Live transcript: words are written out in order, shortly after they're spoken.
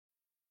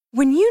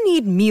When you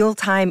need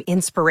mealtime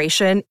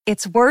inspiration,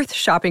 it's worth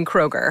shopping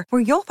Kroger,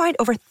 where you'll find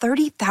over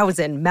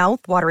 30,000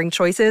 mouth-watering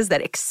choices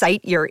that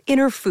excite your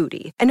inner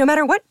foodie. And no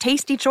matter what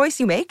tasty choice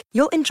you make,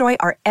 you'll enjoy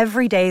our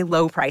everyday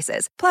low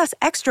prices, plus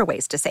extra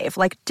ways to save,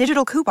 like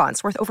digital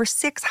coupons worth over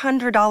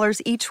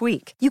 $600 each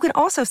week. You can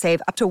also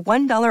save up to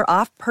 $1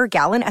 off per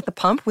gallon at the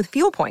pump with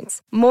fuel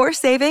points. More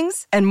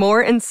savings and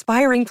more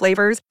inspiring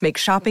flavors make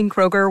shopping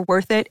Kroger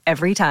worth it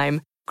every time.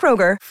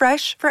 Kroger,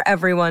 fresh for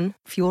everyone.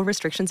 Fuel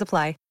restrictions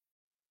apply.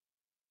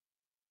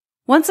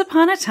 Once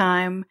upon a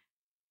time,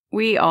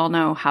 we all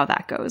know how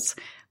that goes.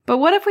 But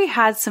what if we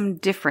had some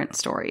different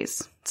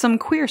stories? Some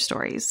queer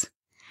stories?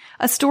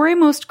 A Story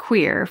Most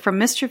Queer from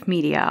Mischief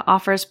Media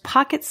offers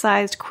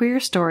pocket-sized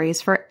queer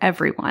stories for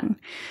everyone.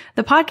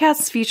 The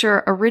podcasts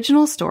feature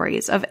original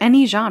stories of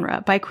any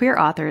genre by queer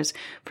authors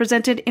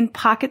presented in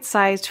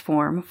pocket-sized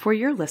form for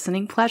your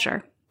listening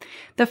pleasure.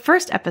 The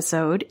first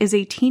episode is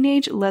a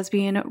teenage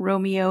lesbian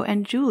Romeo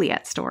and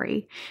Juliet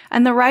story,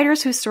 and the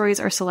writers whose stories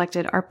are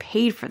selected are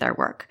paid for their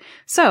work,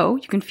 so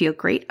you can feel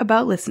great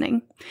about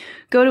listening.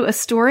 Go to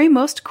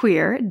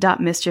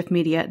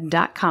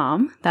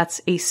astorymostqueer.mischiefmedia.com.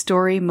 That's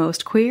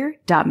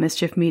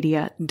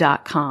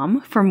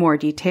astorymostqueer.mischiefmedia.com for more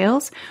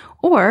details,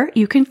 or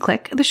you can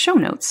click the show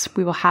notes.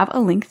 We will have a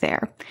link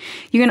there.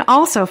 You can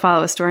also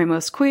follow A Story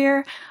Most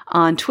Queer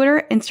on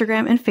Twitter,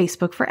 Instagram, and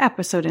Facebook for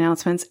episode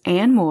announcements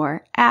and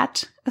more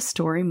at A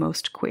Story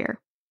Most Queer.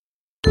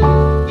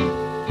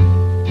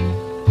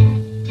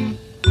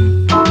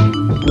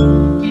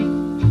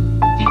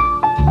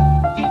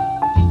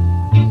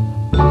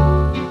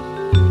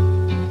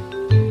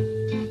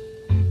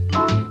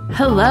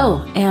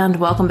 Hello, and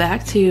welcome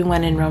back to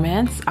When in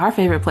Romance, our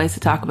favorite place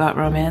to talk about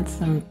romance.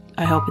 And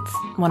I hope it's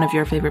one of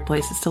your favorite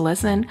places to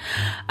listen.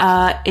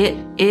 It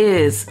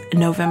is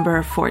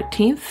November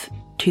 14th,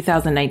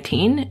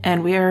 2019,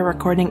 and we are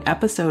recording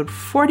episode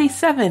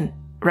 47,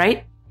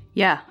 right?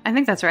 Yeah, I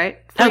think that's right.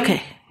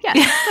 Okay. Yeah,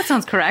 that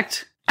sounds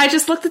correct. I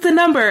just looked at the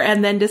number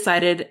and then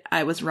decided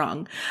I was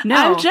wrong. No.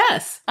 I'm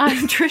Jess.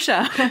 I'm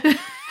Trisha.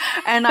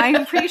 And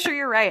I'm pretty sure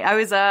you're right. I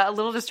was a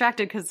little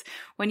distracted because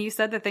when you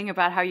said the thing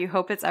about how you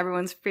hope it's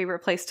everyone's favorite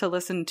place to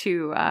listen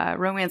to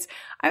romance,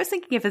 I was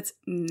thinking if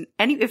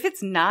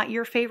it's not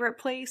your favorite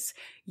place,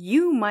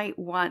 you might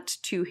want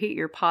to hit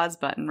your pause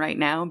button right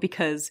now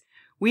because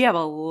we have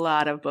a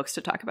lot of books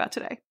to talk about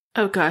today.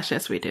 Oh gosh,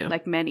 yes we do.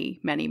 Like many,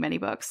 many, many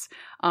books,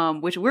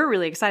 which we're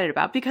really excited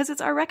about because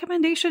it's our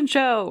recommendation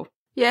show.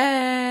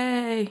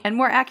 Yay! And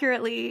more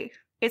accurately,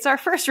 it's our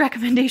first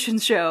recommendation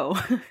show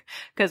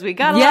because we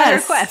got a lot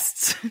of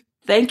requests.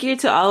 Thank you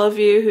to all of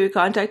you who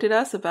contacted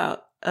us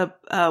about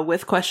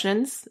with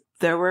questions.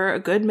 There were a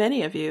good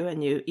many of you,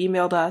 and you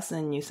emailed us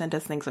and you sent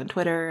us things on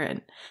Twitter.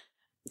 And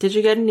did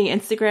you get any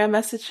Instagram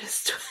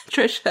messages,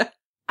 Trisha?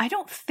 I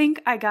don't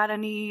think I got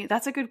any.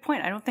 That's a good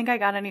point. I don't think I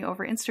got any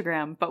over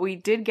Instagram, but we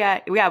did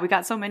get, we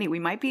got so many. We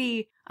might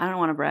be, I don't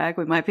want to brag,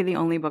 we might be the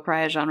only Book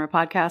Riot genre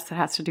podcast that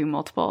has to do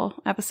multiple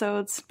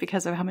episodes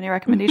because of how many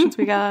recommendations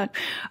we got,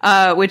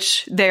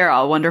 which they are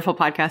all wonderful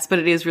podcasts, but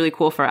it is really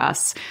cool for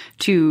us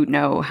to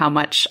know how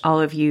much all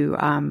of you,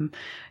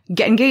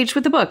 get engaged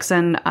with the books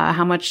and,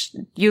 how much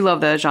you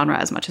love the genre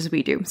as much as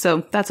we do.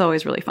 So that's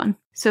always really fun.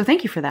 So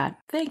thank you for that.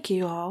 Thank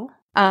you all.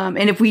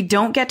 And if we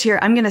don't get to your,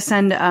 I'm going to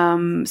send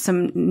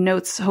some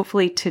notes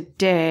hopefully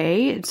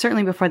today,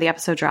 certainly before the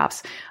episode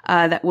drops,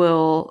 that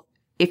will,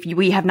 if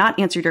we have not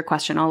answered your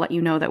question, I'll let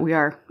you know that we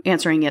are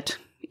answering it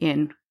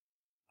in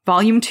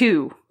volume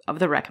 2 of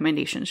the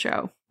recommendation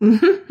show.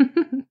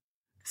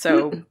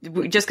 So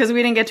just because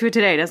we didn't get to it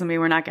today doesn't mean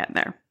we're not getting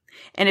there.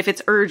 And if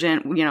it's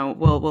urgent,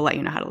 we'll let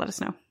you know how to let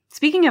us know.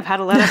 Speaking of how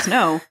to let us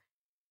know,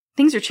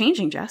 things are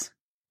changing, Jess.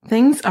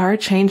 Things are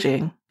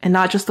changing, and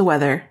not just the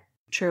weather.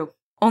 True.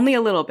 Only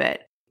a little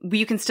bit.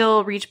 You can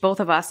still reach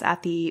both of us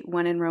at the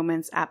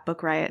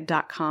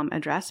wheninromance@bookriot.com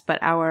address, but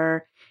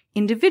our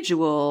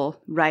individual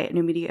Riot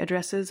New Media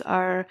addresses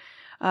are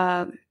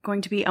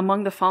going to be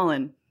Among the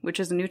Fallen,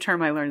 which is a new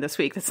term I learned this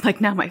week. That's like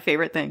now my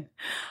favorite thing.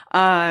 So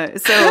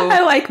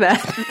I like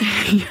that.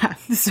 Yeah.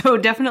 So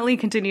definitely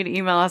continue to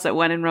email us at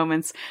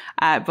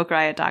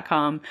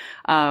wheninromance@bookriot.com.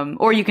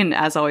 Or you can,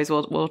 as always,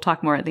 we'll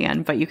talk more at the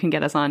end, but you can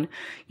get us on,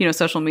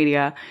 social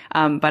media.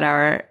 But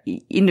our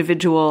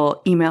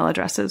individual email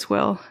addresses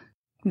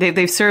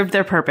they've served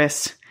their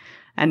purpose,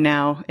 and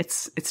now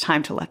it's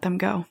time to let them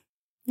go.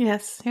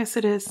 Yes,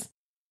 it is.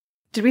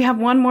 Did we have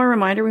one more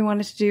reminder we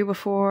wanted to do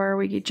before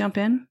we jump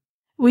in?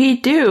 We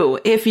do.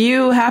 If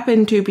you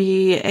happen to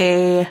be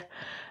a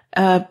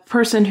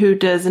person who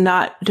does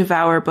not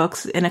devour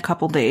books in a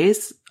couple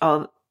days,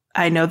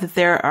 I know that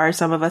there are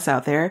some of us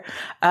out there.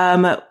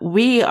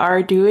 We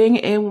are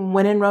doing a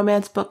When in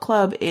Romance book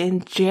club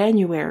in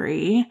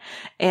January,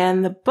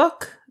 and the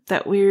book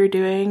that we're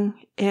doing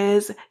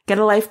is Get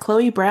a Life,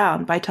 Chloe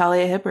Brown by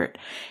Talia Hibbert.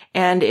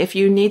 And if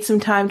you need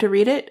some time to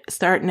read it,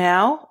 start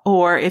now.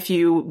 Or if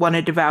you want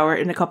to devour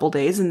it in a couple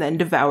days and then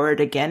devour it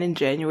again in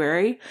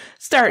January,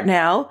 start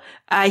now.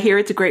 I hear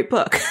it's a great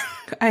book.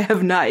 I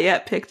have not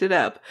yet picked it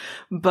up,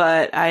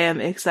 but I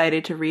am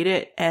excited to read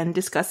it and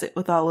discuss it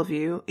with all of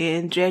you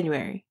in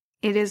January.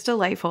 It is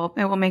delightful.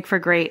 It will make for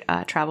great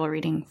travel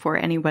reading for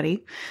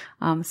anybody.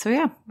 So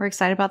yeah, we're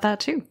excited about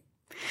that too.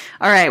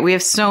 All right. We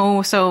have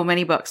so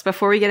many books.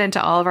 Before we get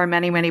into all of our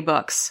many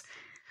books,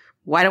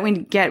 why don't we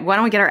get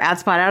our ad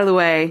spot out of the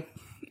way?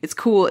 It's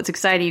cool. It's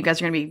exciting. You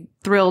guys are going to be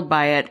thrilled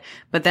by it,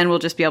 but then we'll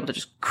just be able to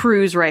just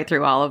cruise right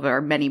through all of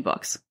our many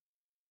books.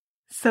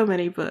 So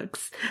many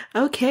books.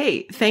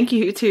 Okay. Thank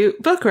you to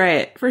Book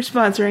Riot for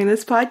sponsoring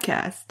this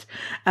podcast.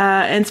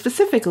 And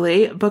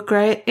specifically Book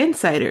Riot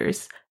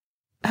Insiders.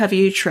 Have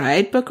you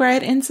tried Book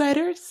Riot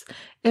Insiders?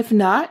 If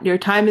not, your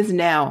time is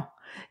now.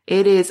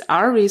 It is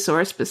our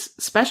resource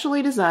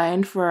specially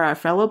designed for our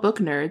fellow book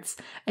nerds,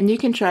 and you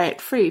can try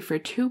it free for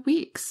 2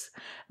 weeks.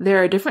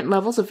 There are different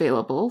levels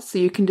available, so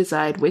you can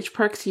decide which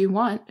perks you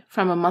want,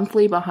 from a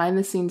monthly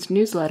behind-the-scenes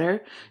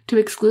newsletter to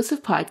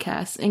exclusive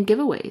podcasts and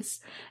giveaways.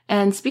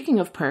 And speaking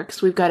of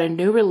perks, we've got a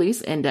new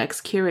release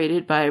index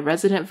curated by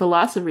resident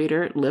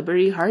Velocireader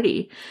Liberty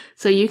Hardy,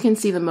 so you can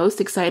see the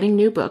most exciting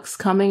new books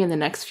coming in the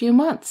next few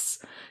months.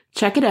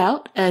 Check it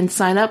out and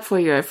sign up for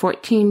your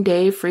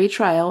 14-day free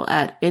trial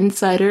at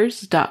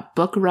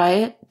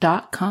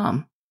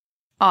insiders.bookriot.com.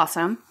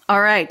 Awesome.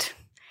 All right.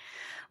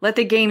 Let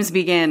the games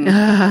begin.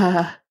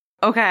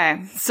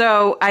 Okay.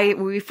 So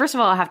we first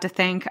of all have to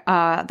thank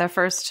the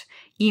first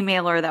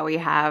emailer that we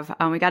have.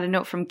 We got a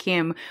note from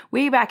Kim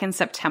way back in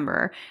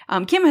September.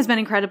 Kim has been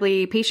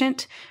incredibly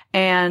patient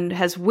and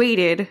has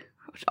waited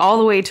all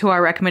the way to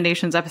our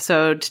recommendations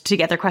episode to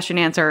get their question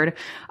answered.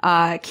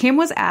 Kim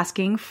was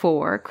asking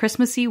for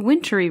Christmassy,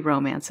 wintry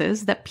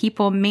romances that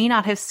people may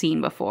not have seen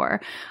before.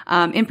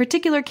 In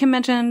particular, Kim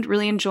mentioned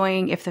really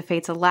enjoying If the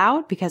Fates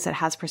Allowed because it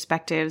has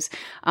perspectives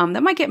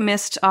that might get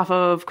missed off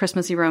of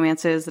Christmassy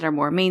romances that are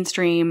more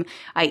mainstream,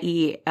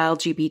 i.e.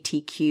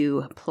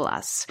 LGBTQ+.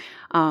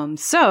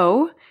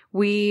 So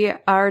we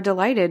are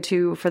delighted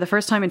to, for the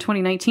first time in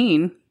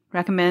 2019,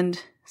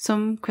 recommend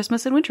some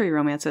Christmas and wintry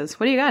romances.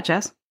 What do you got,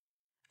 Jess?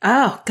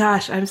 Oh,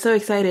 gosh, I'm so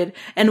excited.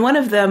 And one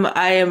of them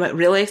I am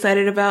really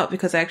excited about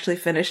because I actually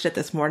finished it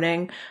this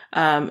morning.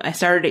 I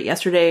started it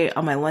yesterday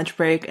on my lunch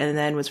break and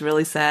then was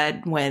really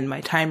sad when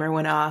my timer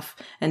went off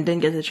and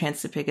didn't get the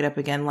chance to pick it up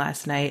again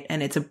last night.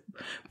 And it's a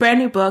brand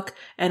new book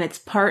and it's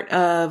part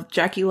of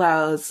Jackie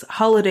Lau's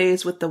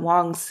Holidays with the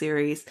Wongs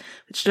series,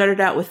 which started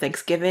out with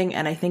Thanksgiving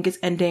and I think is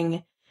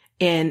ending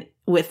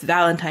with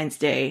Valentine's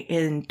Day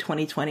in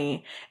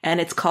 2020. And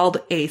it's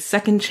called A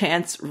Second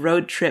Chance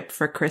Road Trip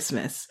for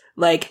Christmas.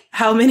 Like,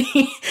 how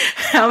many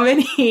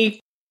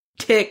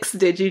ticks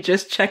did you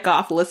just check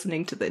off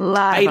listening to the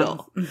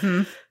title?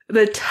 Mm-hmm.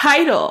 The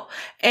title.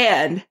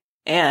 And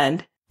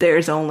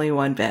there's only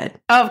one bed.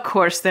 Of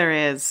course there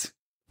is.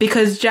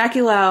 Because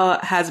Jackie Lau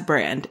has a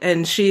brand,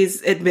 and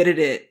she's admitted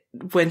it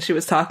when she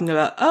was talking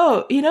about,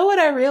 oh, you know what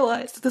I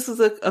realized? This was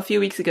a few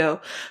weeks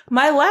ago.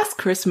 My last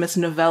Christmas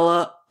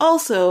novella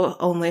also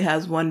only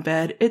has one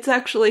bed. It's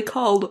actually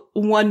called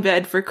One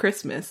Bed for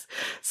Christmas.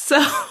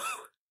 So...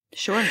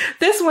 Sure.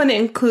 This one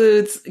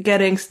includes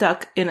getting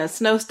stuck in a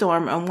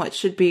snowstorm on what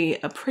should be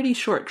a pretty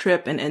short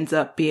trip and ends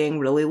up being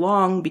really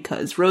long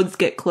because roads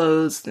get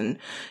closed and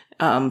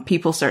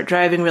people start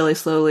driving really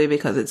slowly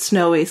because it's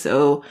snowy.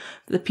 So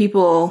the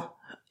people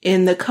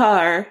in the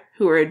car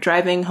who are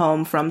driving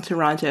home from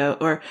Toronto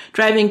or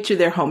driving to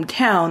their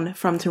hometown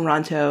from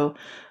Toronto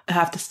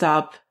have to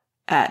stop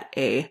at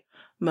a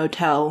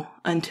motel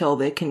until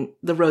the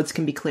roads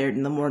can be cleared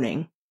in the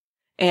morning.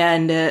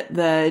 And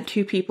the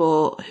two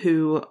people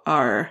who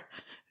are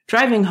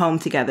driving home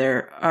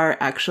together are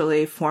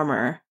actually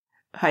former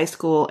high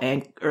school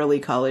and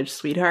early college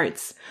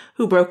sweethearts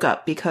who broke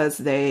up because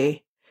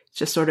they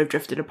just sort of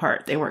drifted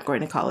apart. They weren't going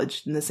to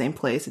college in the same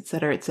place, et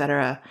cetera, et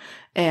cetera.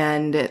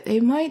 And they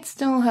might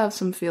still have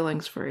some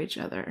feelings for each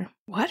other.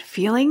 What?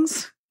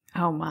 Feelings?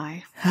 Oh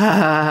my.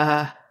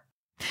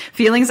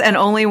 Feelings and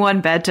only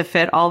one bed to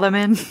fit all them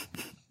in?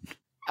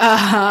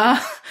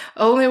 Uh-huh.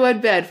 Only one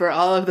bed for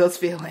all of those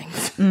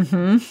feelings.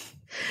 Mm-hmm.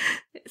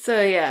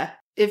 So yeah,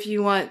 if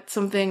you want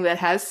something that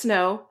has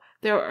snow,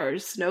 there are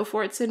snow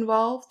forts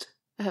involved,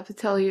 I have to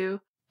tell you,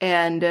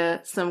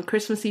 and some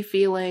Christmassy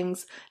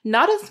feelings.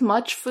 Not as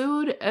much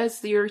food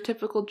as your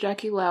typical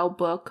Jackie Lau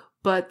book,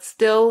 but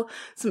still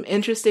some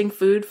interesting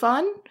food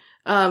fun.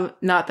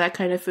 Not that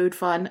kind of food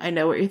fun, I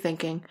know what you're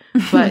thinking,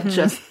 but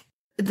just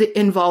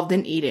involved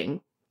in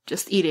eating.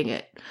 Just eating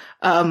it.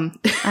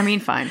 I mean,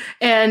 fine.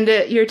 And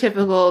your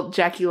typical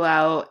Jackie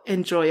Lau,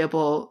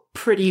 enjoyable,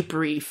 pretty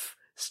brief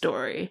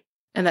story.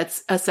 And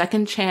that's A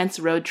Second Chance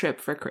Road Trip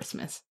for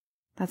Christmas.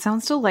 That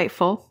sounds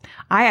delightful.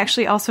 I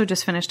actually also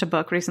just finished a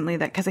book recently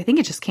because I think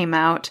it just came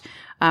out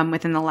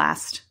within the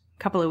last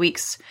couple of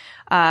weeks.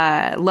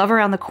 Love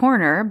Around the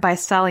Corner by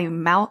Sally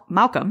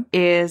Malcolm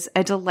is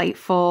a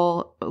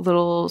delightful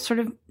little sort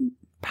of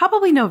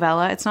probably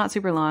novella. It's not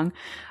super long.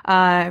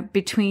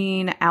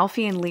 Between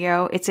Alfie and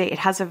Leo, it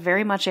has a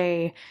very much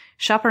a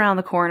shop around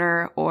the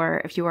corner,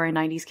 or if you are a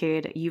 90s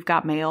kid, You've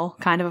Got Mail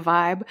kind of a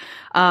vibe.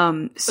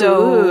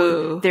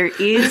 So there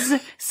is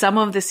some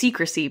of the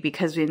secrecy,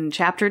 because in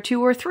chapter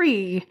 2 or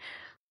 3,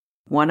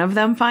 one of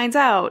them finds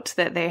out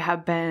that they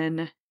have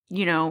been,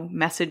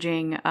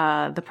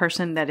 messaging the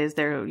person that is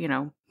their,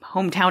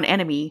 hometown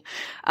enemy,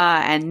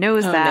 and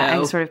knows that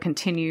and sort of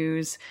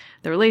continues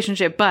the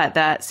relationship. But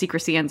that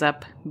secrecy ends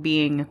up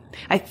being,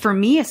 for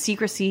me, a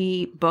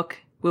secrecy book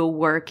will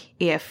work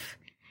if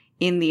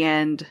in the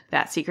end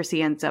that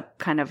secrecy ends up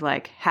kind of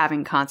like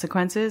having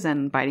consequences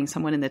and biting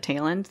someone in the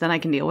tail end. Then I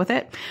can deal with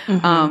it.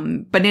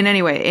 But in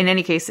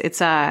any case, it's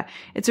a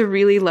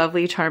really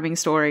lovely, charming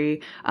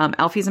story.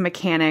 Alfie's a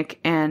mechanic,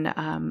 and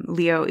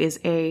Leo is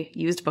a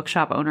used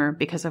bookshop owner,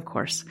 because of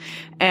course.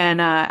 And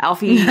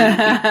Alfie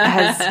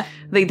has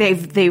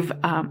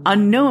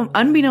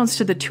unbeknownst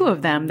to the two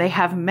of them, they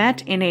have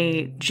met in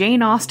a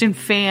Jane Austen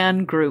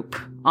fan group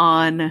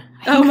on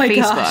Facebook.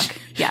 Gosh.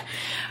 Yeah.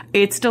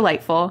 It's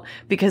delightful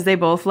because they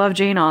both love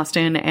Jane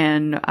Austen,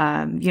 and,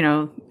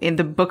 in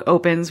the book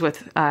opens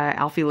with,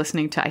 Alfie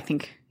listening to, I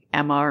think,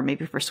 Emma or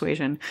maybe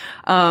Persuasion.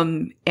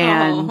 Alfie,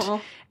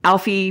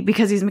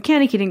 because he's a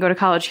mechanic, he didn't go to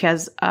college. He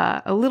has,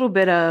 a little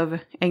bit of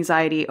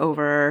anxiety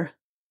over,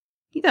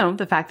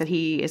 the fact that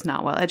he is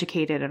not well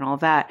educated and all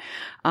of that.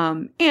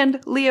 And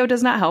Leo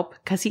does not help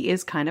because he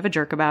is kind of a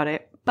jerk about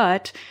it,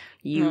 but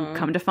you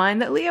come to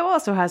find that Leo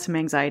also has some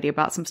anxiety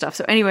about some stuff.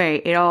 So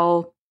anyway, it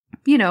all,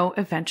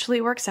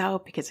 eventually works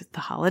out because it's the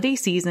holiday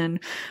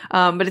season.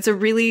 But it's a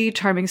really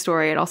charming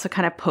story. It also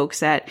kind of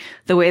pokes at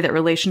the way that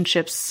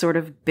relationships sort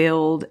of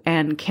build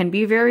and can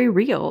be very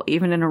real,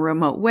 even in a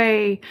remote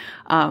way.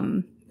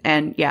 And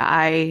yeah,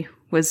 I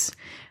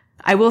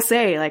will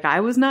say, I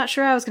was not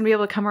sure I was going to be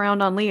able to come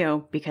around on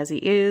Leo because he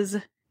is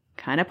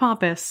kind of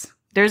pompous.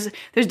 There's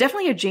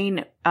definitely a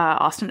Jane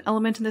Austen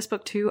element in this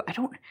book too.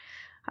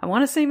 I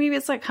want to say maybe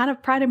it's kind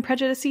of Pride and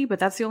Prejudice-y, but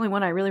that's the only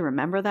one I really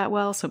remember that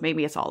well. So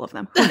maybe it's all of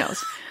them. Who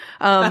knows?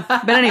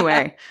 But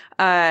anyway,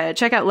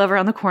 check out Love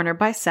Around the Corner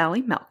by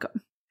Sally Malcolm.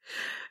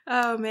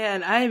 Oh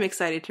man, I am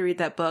excited to read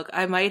that book.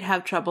 I might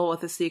have trouble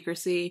with the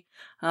secrecy.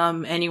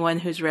 Anyone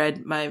who's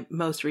read my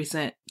most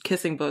recent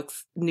Kissing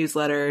Books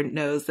newsletter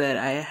knows that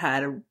I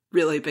had a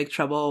really big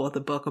trouble with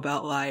a book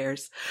about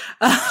liars.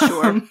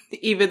 Sure.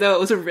 Even though it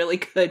was a really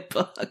good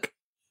book.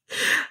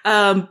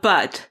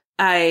 But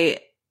I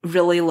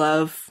really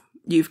love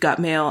You've Got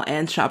Mail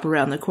and Shop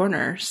Around the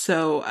Corner,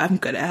 so I'm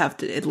gonna have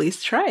to at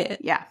least try it.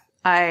 Yeah.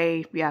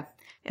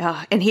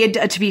 And he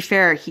had, to be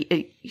fair, I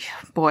can't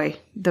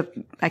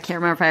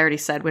remember if I already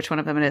said which one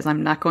of them it is.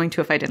 I'm not going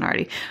to if I didn't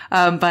already.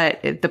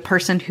 But the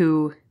person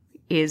who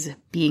is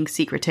being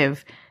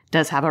secretive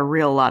does have a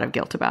real lot of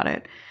guilt about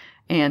it.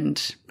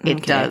 And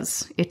it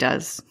does.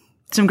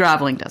 Some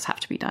groveling does have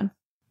to be done.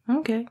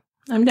 Okay.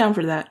 I'm down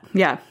for that.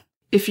 Yeah.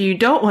 If you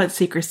don't want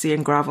secrecy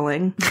and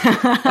groveling,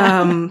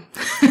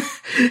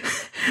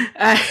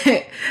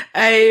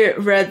 I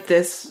read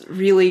this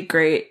really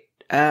great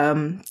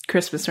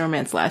Christmas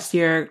romance last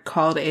year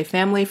called A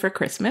Family for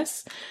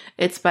Christmas.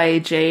 It's by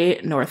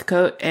Jay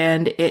Northcote,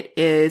 and it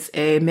is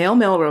a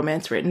male-male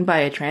romance written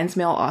by a trans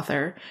male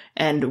author.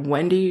 And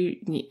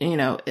Wendy,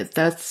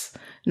 that's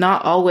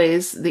not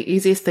always the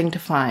easiest thing to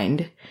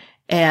find.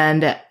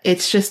 And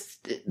it's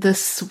just the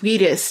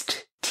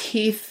sweetest,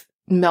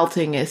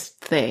 teeth-meltingest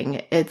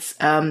thing. It's,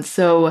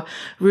 so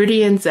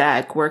Rudy and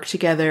Zach work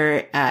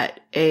together at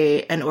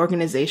an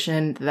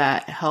organization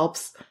that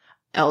helps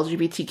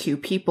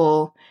LGBTQ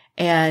people,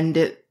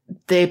 and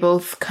they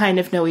both kind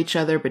of know each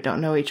other but don't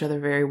know each other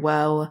very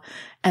well.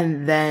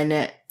 And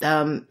then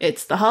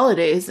it's the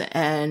holidays,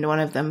 and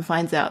one of them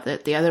finds out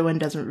that the other one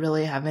doesn't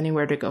really have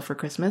anywhere to go for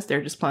Christmas.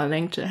 They're just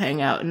planning to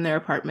hang out in their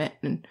apartment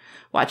and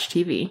watch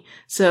TV.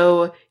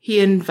 So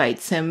he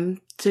invites him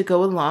to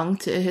go along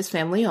to his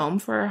family home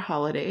for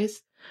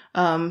holidays.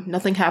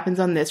 Nothing happens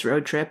on this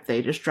road trip.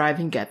 They just drive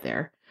and get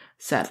there,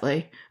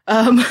 sadly.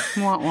 Wah,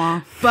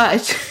 wah.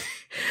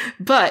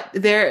 But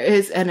there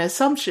is an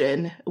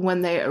assumption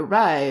when they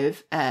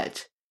arrive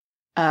at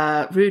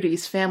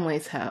Rudy's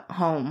family's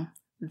home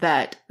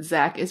that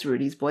Zach is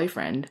Rudy's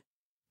boyfriend,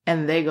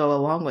 and they go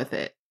along with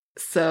it.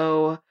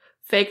 So,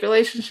 fake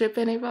relationship,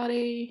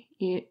 anybody?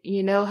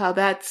 You know how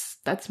that's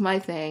my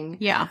thing.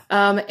 Yeah.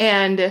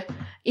 And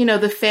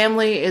the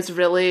family is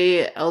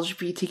really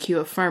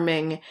LGBTQ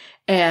affirming,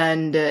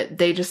 and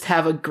they just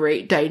have a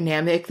great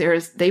dynamic.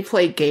 They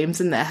play games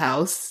in the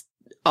house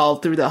all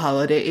through the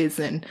holidays,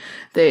 and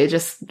they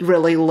just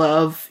really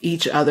love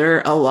each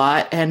other a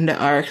lot and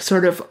are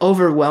sort of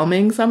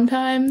overwhelming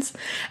sometimes.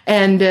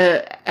 And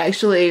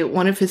actually,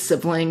 one of his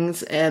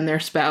siblings and their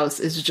spouse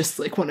is just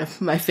one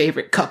of my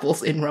favorite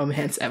couples in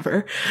romance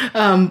ever.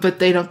 But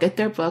they don't get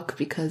their book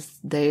because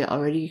they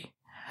already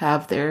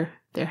have their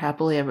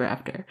happily ever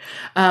after.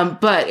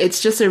 But it's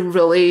just a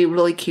really,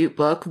 really cute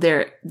book.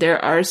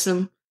 There are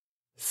some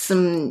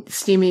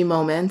steamy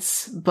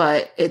moments,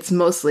 but it's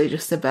mostly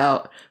just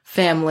about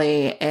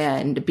family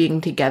and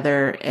being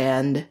together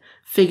and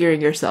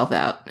figuring yourself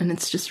out. And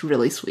it's just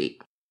really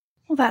sweet.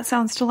 Well, that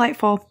sounds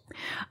delightful.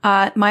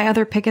 My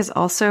other pick is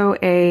also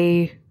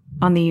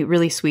on the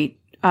really sweet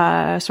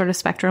sort of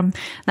spectrum.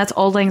 That's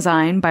Auld Lang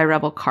Syne by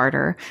Rebel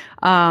Carter.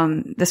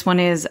 This one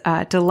is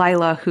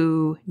Delilah,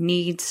 who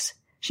needs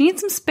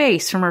some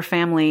space from her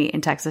family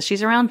in Texas.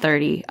 She's around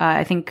 30,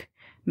 I think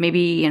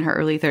maybe in her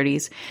early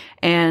 30s.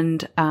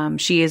 And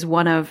she is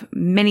one of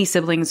many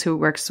siblings who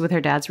works with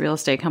her dad's real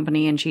estate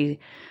company. And she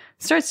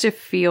starts to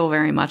feel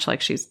very much like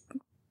she's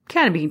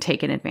kind of being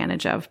taken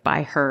advantage of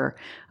by her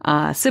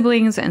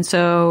siblings. And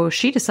so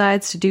she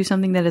decides to do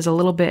something that is a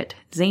little bit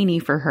zany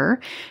for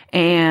her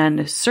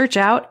and search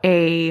out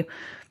a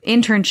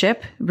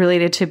internship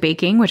related to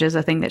baking, which is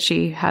a thing that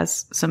she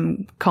has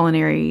some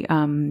culinary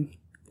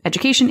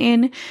education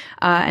in.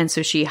 And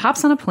so she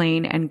hops on a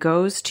plane and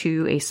goes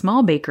to a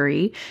small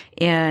bakery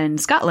in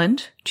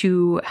Scotland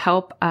to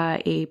help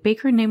a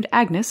baker named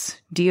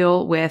Agnes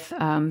deal with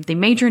the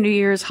major New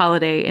Year's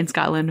holiday in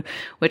Scotland,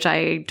 which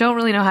I don't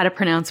really know how to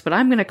pronounce, but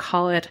I'm going to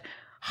call it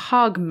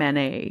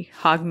Hogmanay.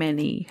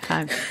 Hogmanay.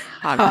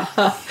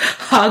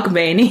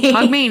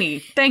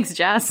 Thanks,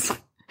 Jess.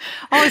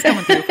 Always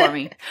coming through for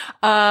me.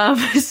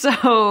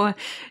 So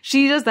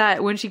she does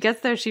that. When she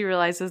gets there, she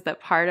realizes that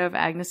part of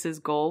Agnes's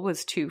goal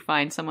was to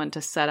find someone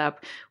to set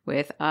up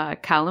with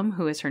Callum,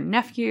 who is her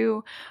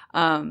nephew.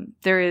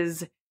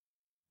 There's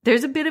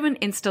a bit of an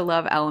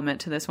insta-love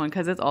element to this one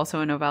because it's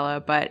also a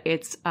novella, but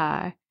it's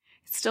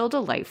still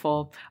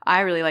delightful. I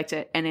really liked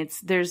it. And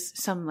there's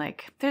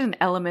an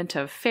element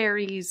of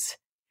fairies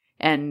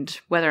and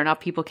whether or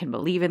not people can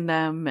believe in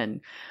them.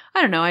 And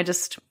I don't know.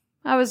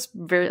 I was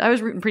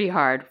rooting pretty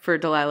hard for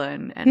Delilah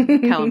and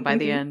Callum by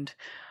the end.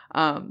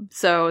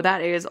 So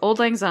that is Auld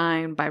Lang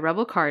Syne by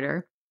Rebel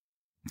Carter.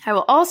 I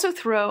will also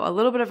throw a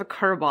little bit of a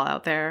curveball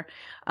out there.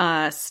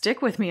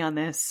 Stick with me on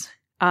this.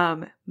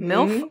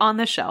 MILF on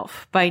the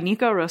Shelf by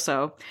Nico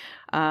Rosso.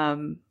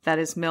 That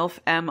is MILF,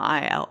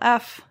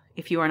 M-I-L-F.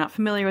 If you are not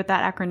familiar with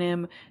that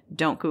acronym,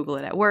 don't Google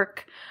it at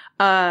work.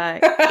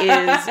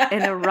 Is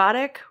an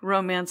erotic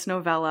romance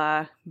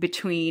novella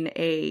between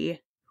a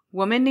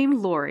woman named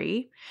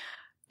Lori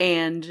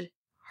and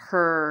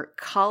her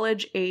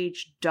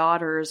college-age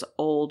daughter's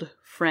old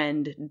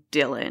friend,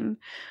 Dylan.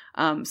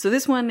 So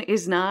this one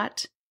is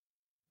not,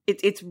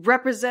 it's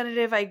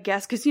representative, I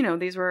guess, because,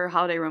 these were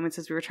holiday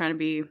romances. We were trying to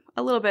be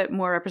a little bit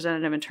more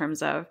representative in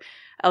terms of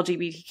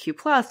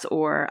LGBTQ+,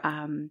 or,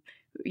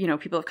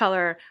 people of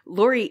color.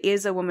 Lori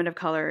is a woman of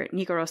color.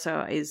 Nico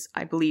Rosso is,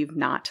 I believe,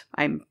 not.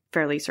 I'm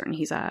fairly certain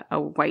he's a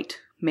white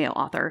male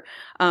author.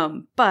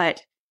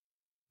 But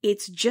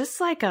it's just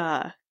like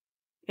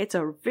it's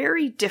a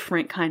very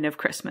different kind of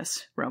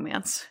Christmas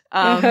romance.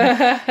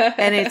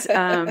 And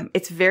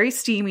it's very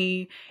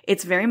steamy.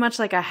 It's very much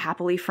like a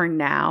happily for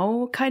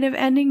now kind of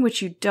ending,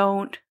 which you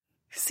don't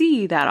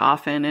see that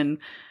often. And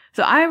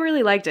so I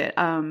really liked it.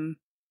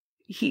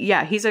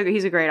 He's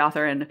a great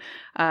author. And,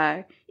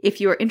 if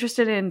you are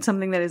interested in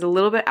something that is a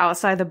little bit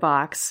outside the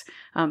box,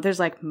 there's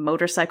like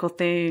motorcycle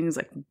things,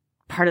 like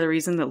part of the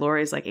reason that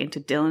Lori's like into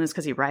Dylan is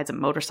because he rides a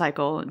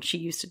motorcycle and she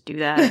used to do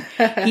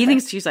that. He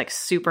thinks she's like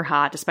super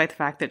hot despite the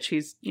fact that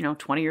she's,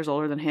 20 years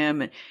older than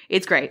him. And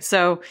it's great.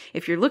 So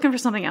if you're looking for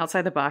something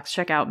outside the box,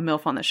 check out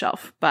MILF on the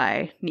Shelf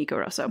by Nico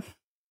Rosso.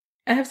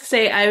 I have to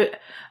say,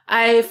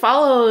 I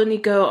follow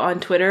Nico on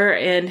Twitter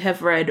and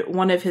have read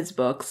one of his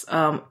books,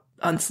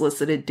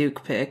 Unsolicited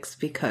Duke Picks,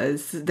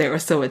 because there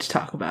was so much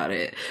talk about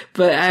it.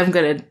 But I'm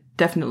going to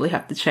definitely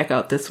have to check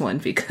out this one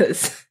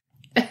because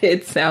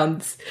it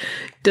sounds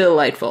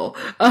delightful.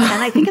 And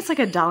I think it's like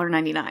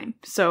 $1.99.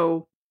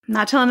 So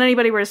not telling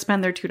anybody where to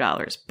spend their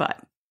 $2, but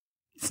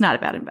it's not a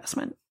bad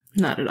investment.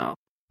 Not at all.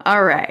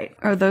 All right.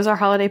 Are those our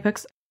holiday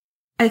picks?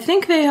 I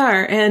think they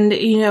are. And,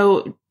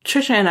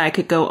 Trisha and I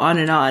could go on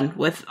and on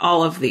with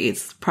all of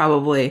these,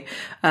 probably.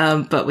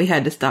 But we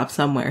had to stop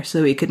somewhere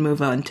so we could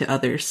move on to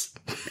others.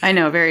 I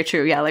know, very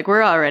true. Yeah, like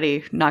we're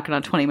already knocking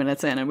on 20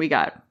 minutes in and we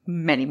got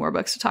many more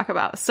books to talk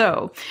about.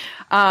 So,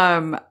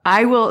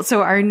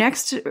 so our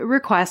next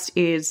request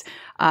is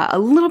a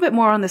little bit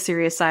more on the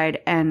serious side,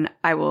 and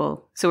we're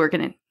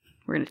going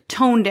to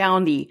tone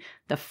down the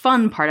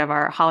fun part of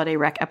our holiday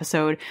rec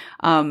episode,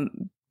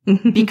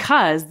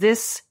 because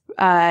this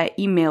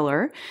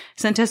emailer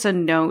sent us a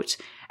note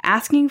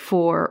asking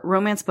for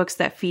romance books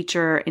that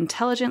feature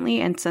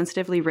intelligently and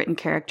sensitively written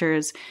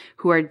characters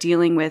who are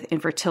dealing with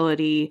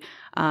infertility.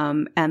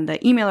 And the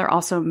emailer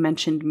also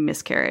mentioned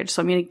miscarriage. So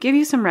I'm going to give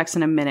you some recs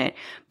in a minute.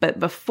 But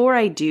before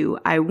I do,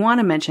 I want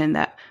to mention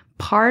that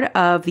part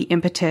of the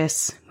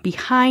impetus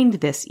behind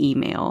this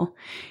email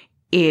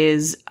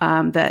is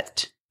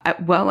let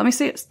me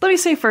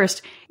say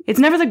first, it's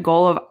never the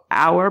goal of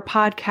our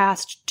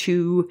podcast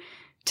to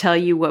tell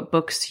you what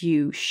books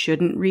you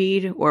shouldn't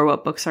read or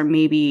what books are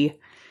maybe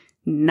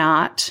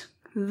not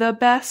the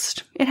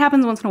best. It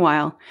happens once in a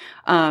while.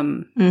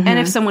 And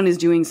if someone is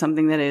doing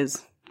something that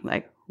is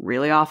like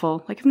really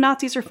awful, like if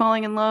Nazis are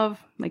falling in love,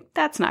 like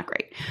that's not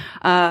great.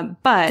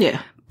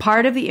 But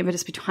part of the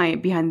impetus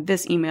behind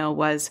this email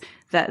was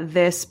that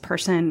this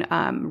person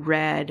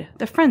read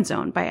The Friend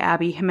Zone by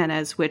Abby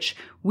Jimenez, which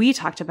we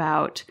talked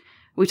about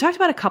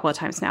a couple of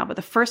times now, but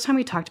the first time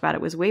we talked about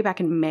it was way back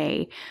in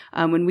May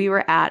when we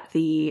were at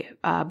the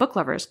Book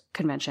Lovers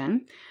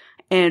Convention.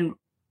 And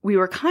we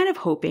were kind of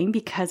hoping,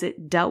 because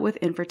it dealt with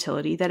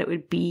infertility, that it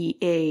would be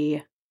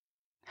a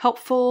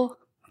helpful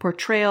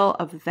portrayal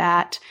of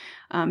that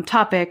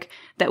topic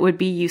that would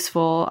be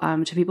useful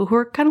to people who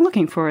are kind of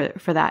looking for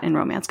that in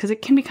romance, because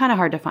it can be kind of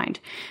hard to find.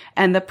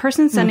 And the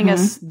person sending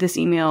us this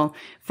email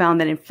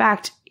found that, in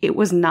fact, it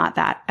was not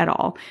that at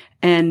all,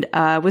 and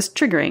was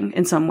triggering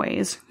in some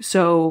ways.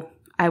 So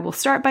I will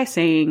start by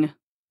saying,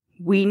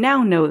 we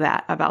now know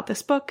that about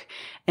this book.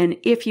 And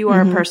if you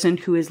are a person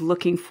who is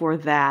looking for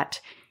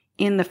that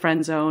in the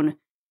friend zone,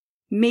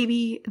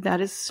 maybe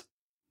that is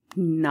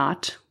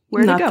not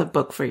where to go. Not the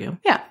book for you.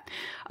 Yeah.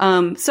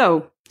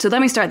 So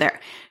let me start there.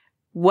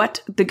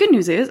 What the good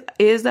news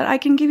is that I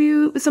can give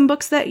you some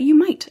books that you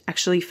might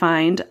actually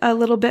find a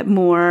little bit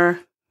more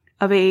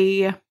of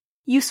a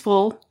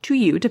useful to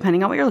you,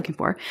 depending on what you're looking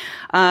for,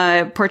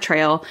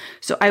 portrayal.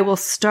 So I will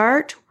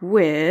start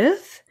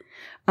with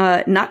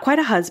Not Quite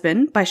a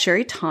Husband by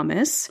Sherry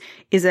Thomas.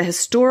 Is a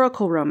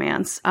historical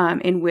romance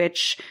in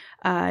which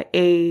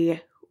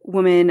a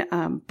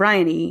woman,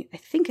 Bryony, I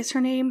think is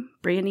her name,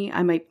 Bryony,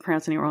 I might be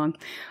pronouncing it wrong,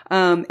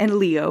 and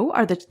Leo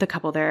are the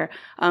couple there.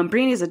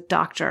 Bryony is a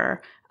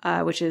doctor,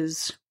 which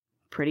is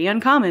pretty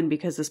uncommon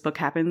because this book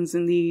happens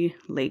in the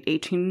late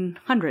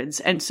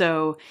 1800s. And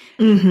so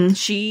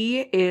she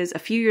is a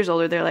few years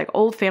older. They're like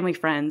old family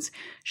friends.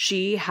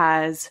 She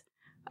has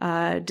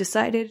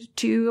decided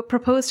to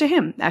propose to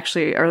him,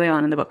 actually, early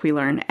on in the book we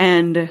learn.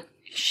 And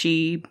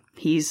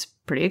he's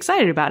pretty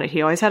excited about it.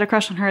 He always had a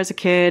crush on her as a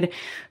kid.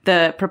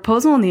 The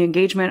proposal and the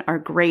engagement are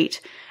great.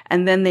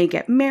 And then they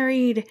get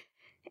married,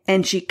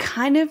 and she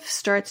kind of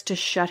starts to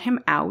shut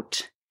him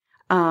out.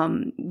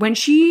 When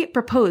she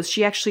proposed,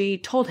 she actually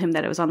told him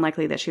that it was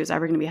unlikely that she was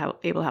ever going to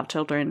be able to have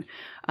children.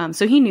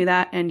 So he knew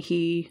that, and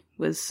he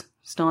was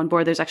still on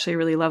board. There's actually a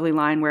really lovely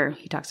line where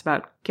he talks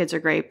about kids are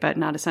great, but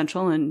not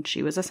essential, and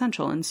she was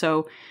essential. And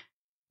so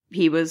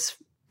he was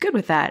good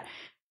with that.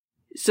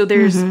 So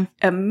there's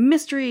a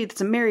mystery.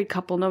 It's a married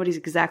couple. Nobody's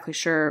exactly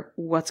sure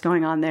what's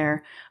going on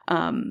there.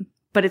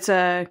 But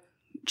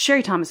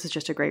Sherry Thomas is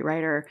just a great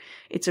writer.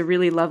 It's a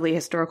really lovely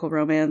historical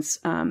romance.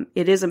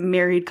 It is a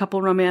married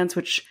couple romance,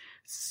 which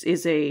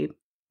is a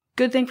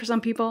good thing for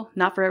some people,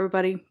 not for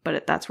everybody,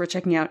 but that's worth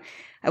checking out.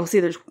 I will say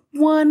there's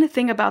one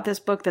thing about this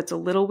book that's a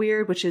little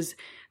weird, which is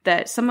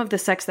that some of the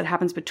sex that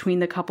happens between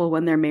the couple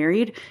when they're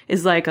married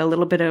is like a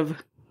little bit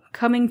of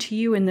coming to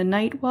you in the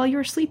night while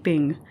you're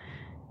sleeping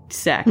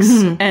sex.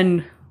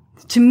 And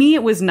to me,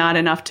 it was not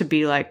enough to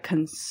be like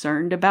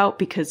concerned about,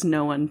 because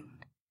no one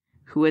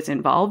who was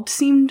involved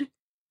seemed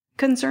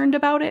concerned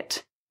about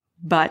it.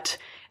 But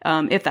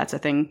if that's a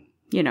thing,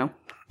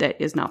 that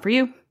is not for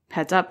you,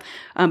 heads up.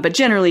 But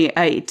generally,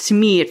 to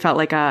me, it felt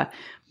like a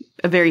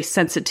very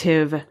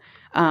sensitive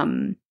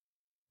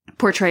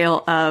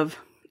portrayal of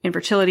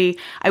infertility.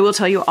 I will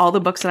tell you, all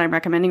the books that I'm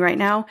recommending right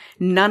now,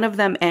 none of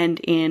them end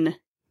in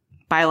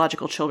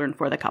biological children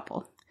for the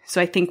couple. So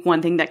I think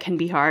one thing that can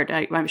be hard,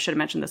 I should have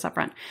mentioned this up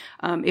front.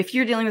 If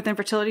you're dealing with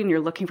infertility and you're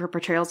looking for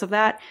portrayals of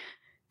that,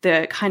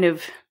 the kind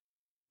of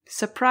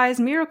surprise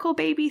miracle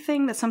baby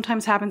thing that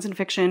sometimes happens in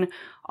fiction,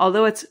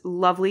 although it's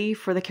lovely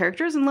for the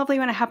characters and lovely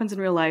when it happens in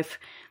real life,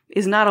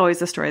 is not always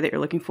the story that you're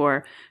looking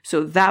for.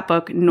 So that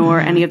book, nor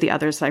any of the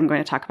others that I'm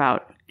going to talk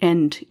about,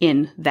 end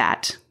in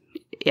that,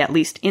 at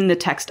least in the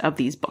text of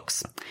these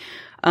books.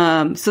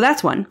 So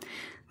that's one.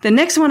 The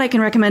next one I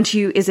can recommend to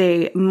you is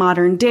a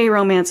modern day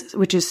romance,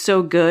 which is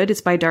so good. It's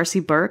by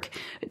Darcy Burke.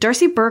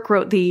 Darcy Burke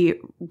wrote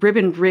the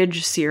Ribbon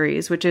Ridge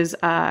series, which is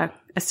a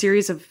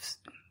series of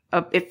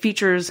it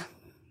features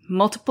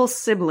multiple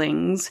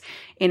siblings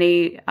in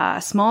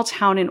a small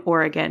town in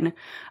Oregon,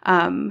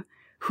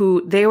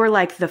 who they were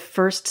like the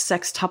first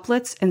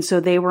sextuplets, and so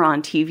they were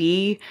on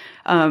TV.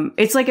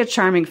 It's like a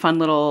charming, fun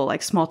little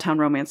like small town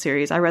romance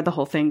series. I read the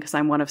whole thing because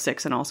I'm one of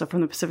 6 and also from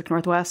the Pacific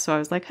Northwest. So I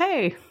was like,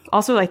 hey.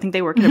 Also, I think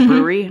they work at a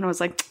brewery, and I was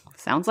like,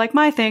 sounds like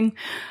my thing.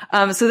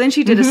 So then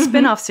she did a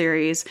spin-off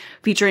series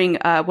featuring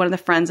one of the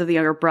friends of the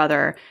younger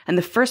brother. And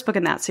the first book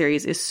in that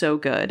series is so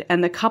good.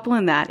 And the couple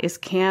in that is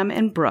Cam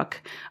and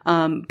Brooke.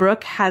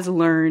 Brooke has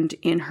learned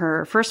in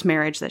her first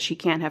marriage that she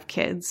can't have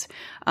kids.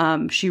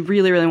 She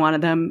really, really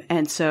wanted them.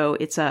 And so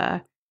it's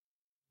a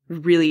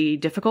really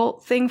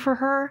difficult thing for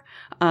her.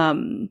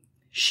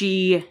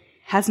 She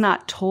has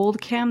not told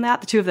Cam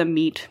that. The two of them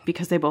meet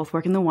because they both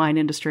work in the wine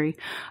industry.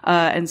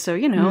 And so,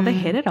 they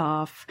hit it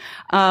off.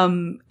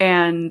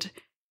 And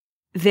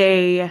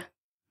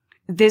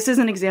this is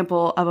an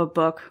example of a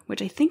book,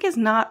 which I think is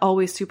not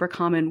always super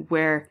common,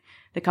 where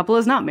the couple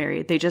is not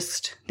married. They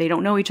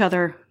don't know each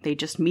other. They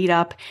just meet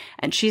up,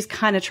 and she's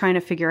kind of trying to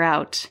figure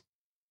out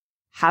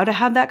how to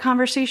have that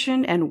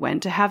conversation and when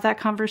to have that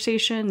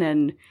conversation.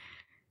 And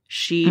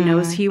she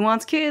knows he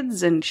wants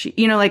kids, and she,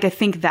 I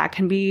think that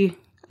can be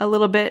a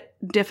little bit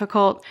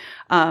difficult.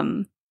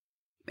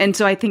 And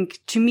so I think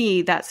to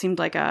me that seemed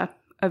like a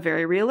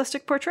very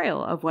realistic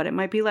portrayal of what it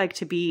might be like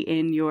to be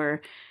in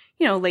your,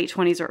 late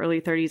 20s or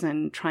early 30s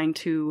and trying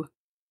to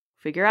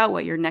figure out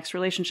what your next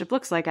relationship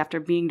looks like after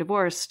being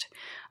divorced.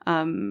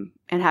 And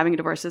having a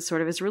divorce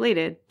is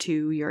related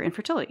to your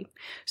infertility.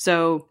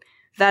 So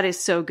that is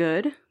So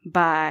Good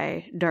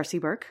by Darcy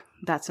Burke.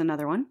 That's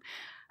another one.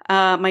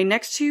 My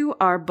next two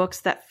are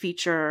books that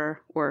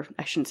feature, or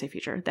I shouldn't say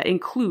feature, that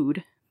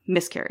include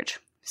miscarriage.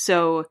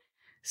 So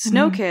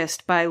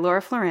Snow-Kissed by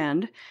Laura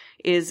Florand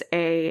is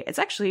it's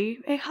actually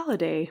a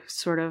holiday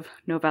sort of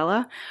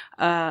novella,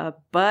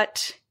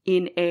 but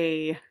in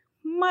a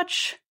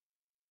much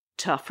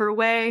tougher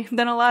way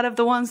than a lot of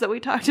the ones that we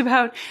talked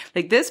about.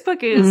 Like this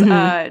book is,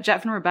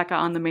 Jeff and Rebecca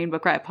on the Main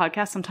Book Riot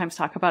podcast sometimes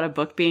talk about a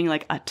book being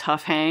like a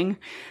tough hang.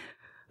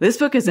 This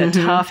book is a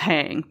tough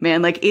hang,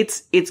 man. Like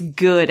it's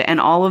good. And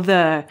all of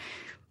the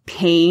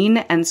pain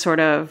and sort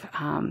of,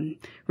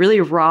 really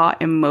raw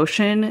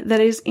emotion that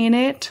is in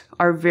it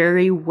are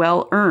very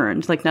well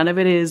earned. Like none of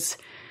it is,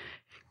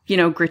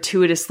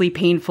 gratuitously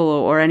painful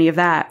or any of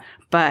that.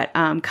 But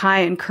Kai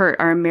and Kurt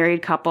are a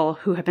married couple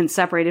who have been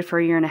separated for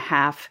a year and a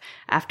half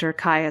after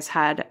Kai has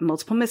had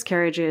multiple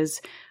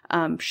miscarriages.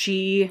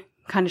 She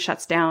kind of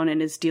shuts down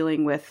and is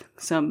dealing with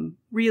some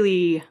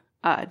really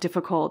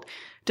difficult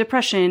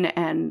depression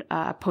and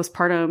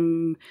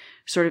postpartum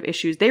sort of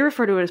issues. They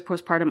refer to it as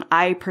postpartum.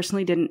 I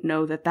personally didn't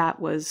know that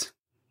was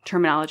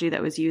terminology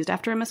that was used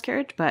after a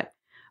miscarriage, but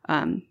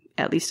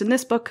at least in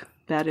this book,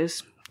 that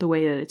is the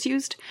way that it's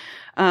used.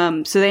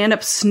 So they end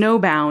up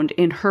snowbound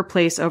in her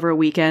place over a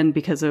weekend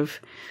because of,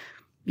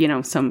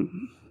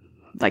 some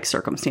like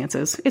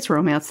circumstances. It's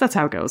romance. That's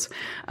how it goes.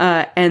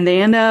 And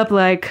they end up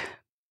like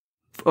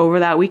over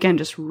that weekend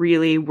just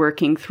really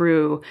working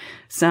through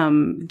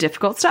some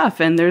difficult stuff.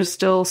 And there's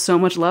still so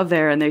much love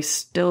there. And there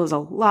still is a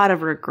lot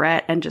of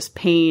regret and just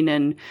pain.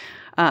 And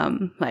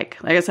like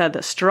I said,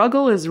 the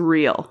struggle is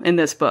real in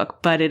this book,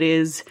 but it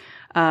is,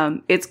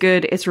 it's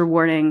good. It's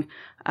rewarding.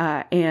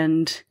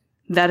 And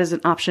that is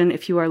an option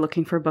if you are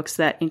looking for books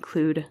that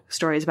include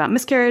stories about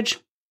miscarriage.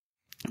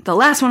 The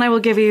last one I will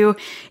give you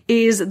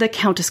is The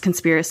Countess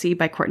Conspiracy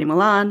by Courtney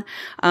Milan.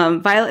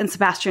 Violet and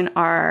Sebastian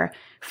are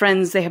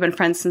friends. They have been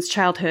friends since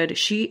childhood.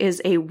 She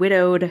is a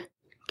widowed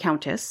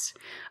countess.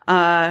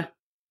 And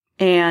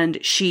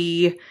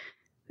the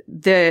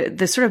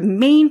sort of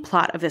main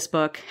plot of this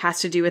book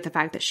has to do with the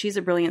fact that she's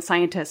a brilliant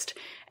scientist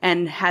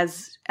and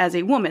has, as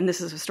a woman,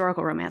 this is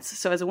historical romance.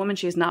 So as a woman,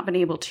 she has not been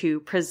able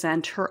to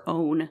present her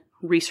own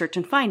research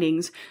and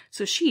findings.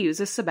 So she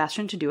uses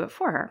Sebastian to do it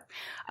for her.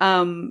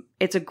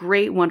 It's a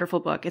great,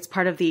 wonderful book. It's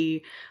part of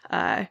the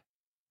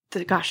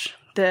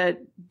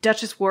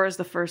Duchess War is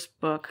the first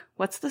book.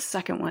 What's the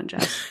second one,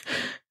 Jess?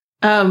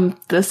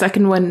 The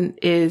second one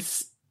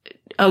is,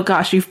 oh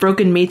gosh, You've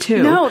Broken Me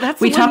Too. No,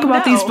 that's we talk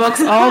about these books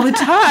all the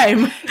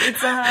time.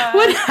 It's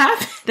what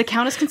happened? The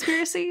Countess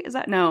Conspiracy? Is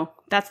that no?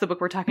 That's the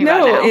book we're talking about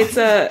now. No, it's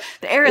The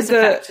Heiress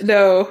Effect.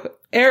 No,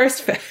 Heiress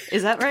Effect.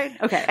 Is that right?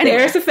 Okay. Anyway. The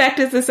Heiress Effect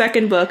is the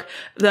second book.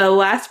 The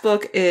last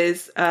book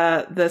is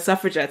the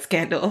suffragette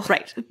scandal.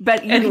 Right.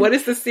 But what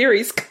is the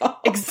series called?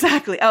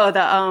 Exactly. Oh,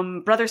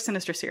 the Brothers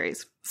Sinister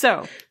series.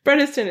 So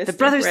Brothers Sinister. The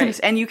Brothers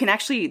Sinister, and you can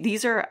actually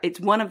it's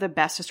one of the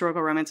best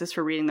historical romances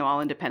for reading them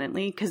all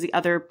independently because the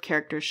other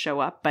characters show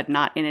up, but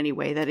not in any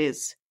way that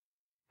is.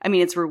 I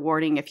mean, it's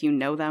rewarding if you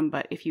know them,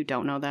 but if you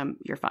don't know them,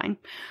 you're fine.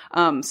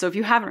 So if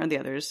you haven't read the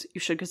others,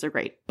 you should because they're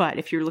great. But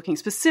if you're looking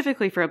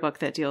specifically for a book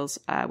that deals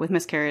with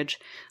miscarriage,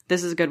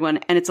 this is a good one.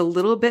 And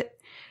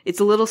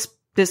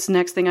this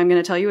next thing I'm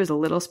going to tell you is a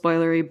little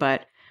spoilery,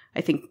 but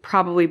I think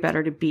probably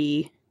better to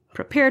be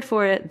prepared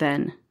for it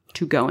than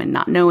to go in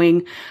not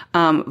knowing.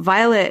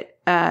 Violet,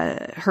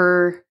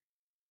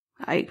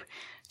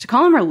 to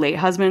call him her late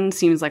husband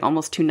seems like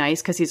almost too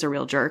nice because he's a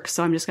real jerk.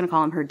 So I'm just going to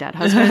call him her dead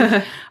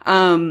husband.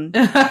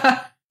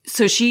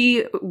 So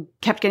she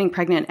kept getting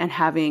pregnant and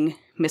having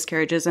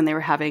miscarriages, and they were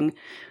having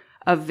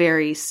a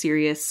very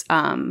serious,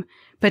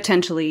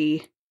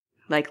 potentially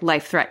like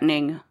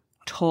life-threatening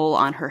toll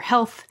on her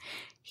health.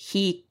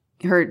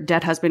 Her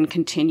dead husband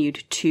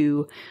continued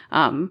to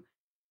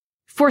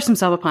force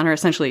himself upon her,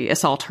 essentially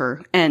assault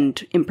her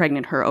and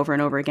impregnate her over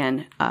and over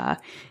again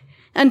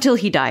until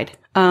he died.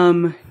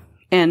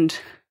 And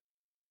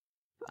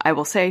I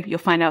will say you'll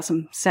find out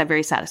some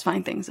very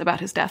satisfying things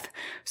about his death.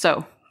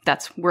 So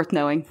that's worth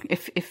knowing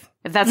if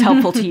that's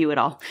helpful to you at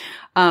all.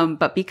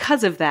 But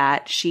because of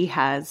that, she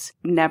has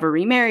never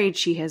remarried.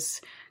 She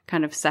has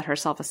kind of set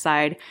herself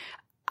aside.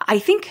 I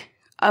think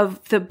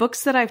of the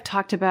books that I've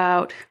talked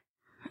about,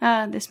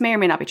 this may or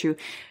may not be true.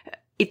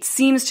 It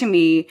seems to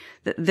me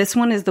that this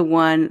one is the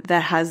one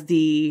that has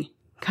the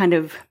kind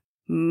of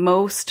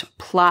most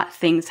plot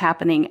things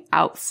happening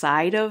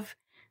outside of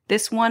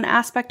this one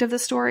aspect of the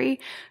story.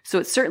 So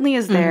it certainly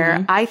is there.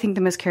 Mm-hmm. I think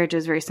the miscarriage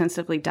is very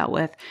sensitively dealt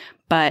with,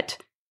 but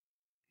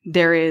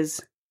there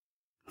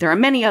are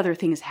many other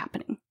things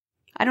happening.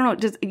 I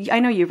don't know.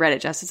 I know you've read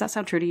it, Jess. Does that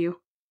sound true to you?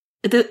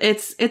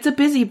 it's a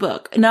busy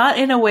book, not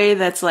in a way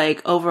that's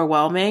like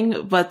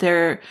overwhelming, but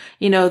there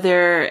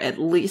are at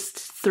least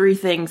 3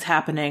 things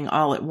happening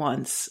all at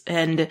once.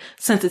 And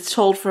since it's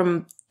told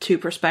from 2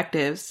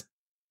 perspectives,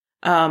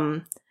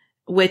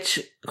 which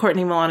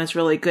Courtney Milan is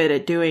really good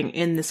at doing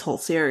in this whole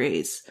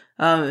series,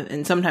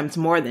 and sometimes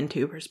more than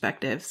 2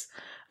 perspectives,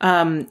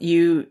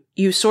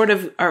 you sort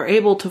of are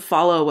able to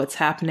follow what's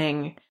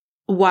happening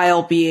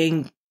while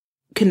being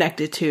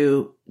connected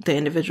to the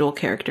individual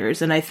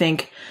characters. And I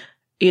think,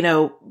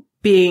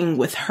 being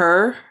with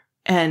her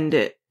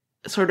and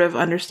sort of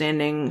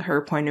understanding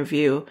her point of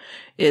view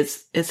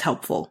is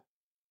helpful.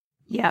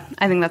 Yeah,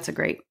 I think that's a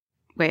great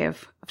way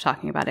of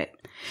talking about it.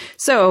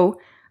 So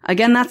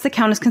again, that's The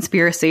Countess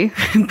Conspiracy,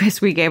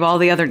 because we gave all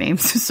the other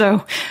names.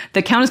 So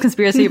The Countess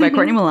Conspiracy by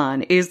Courtney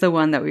Milan is the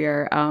one that we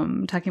are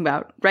talking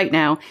about right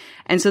now.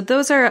 And so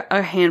those are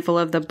a handful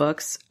of the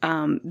books.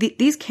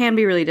 These can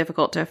be really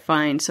difficult to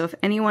find. So if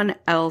anyone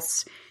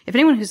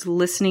who's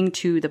listening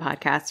to the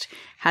podcast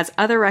has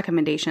other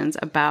recommendations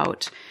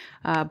about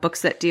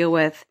books that deal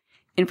with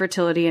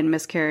infertility and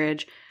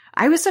miscarriage,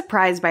 I was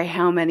surprised by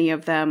how many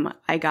of them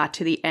I got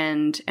to the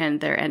end and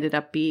there ended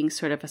up being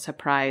sort of a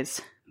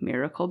surprise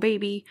miracle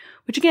baby,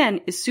 which again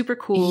is super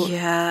cool.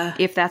 Yeah.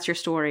 If that's your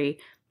story,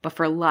 but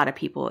for a lot of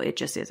people, it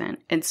just isn't.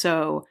 And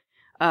so,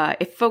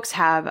 if folks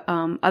have,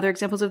 other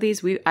examples of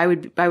these, I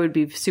would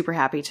be super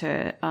happy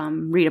to,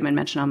 read them and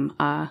mention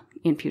them,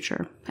 in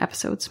future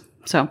episodes.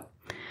 So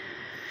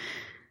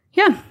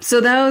yeah. So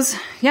that's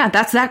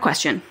that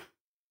question.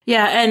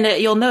 Yeah,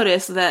 and you'll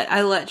notice that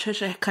I let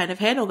Trisha kind of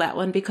handle that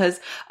one because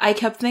I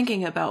kept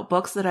thinking about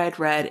books that I'd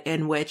read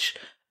in which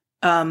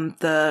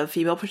the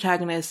female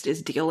protagonist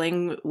is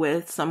dealing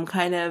with some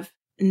kind of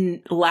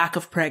lack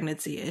of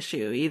pregnancy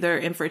issue, either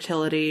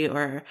infertility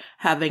or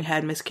having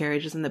had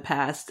miscarriages in the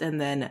past.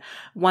 And then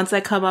once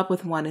I come up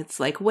with one, it's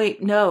like,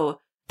 wait, no,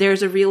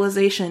 there's a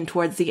realization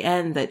towards the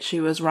end that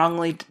she was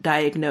wrongly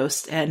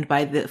diagnosed, and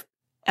by the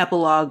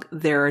epilogue,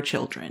 there are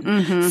children.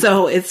 Mm-hmm.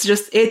 So it's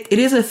just, it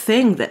is a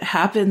thing that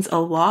happens a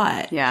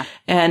lot. Yeah.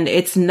 And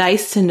it's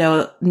nice to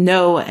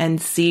know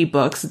and see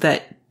books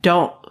that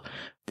don't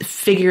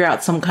figure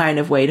out some kind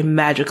of way to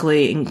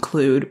magically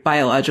include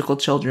biological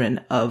children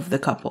of the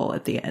couple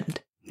at the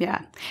end.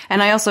 Yeah.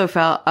 And I also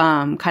felt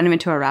kind of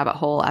into a rabbit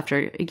hole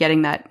after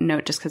getting that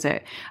note, just because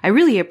I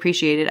really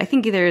appreciate it. I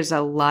think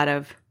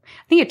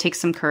it takes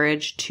some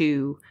courage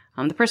to,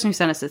 the person who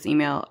sent us this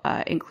email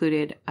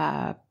included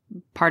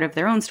part of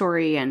their own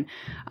story. And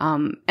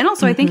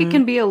also I think it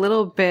can be a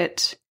little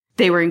bit,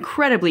 they were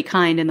incredibly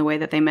kind in the way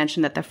that they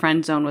mentioned that the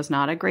friend zone was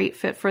not a great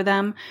fit for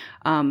them.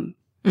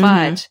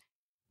 But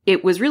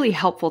it was really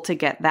helpful to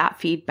get that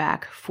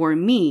feedback for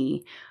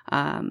me,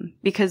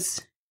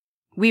 because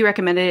we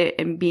recommended it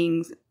and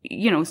being,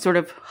 sort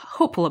of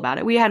hopeful about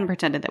it. We hadn't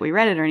pretended that we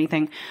read it or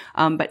anything.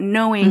 But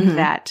knowing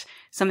that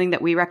something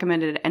that we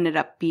recommended ended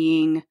up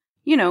being,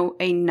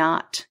 a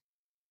not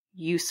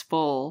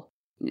useful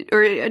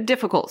or a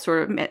difficult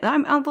sort of,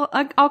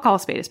 I'll call a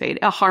spade,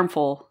 a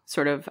harmful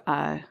sort of,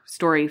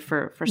 story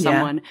for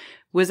someone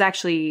was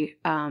actually,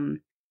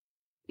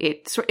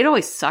 it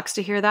always sucks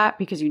to hear that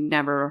because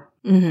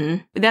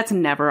that's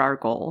never our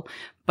goal.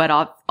 But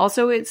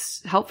also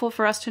it's helpful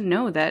for us to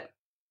know that,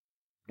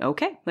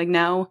 okay, like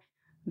now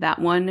that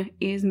one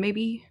is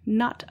maybe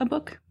not a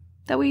book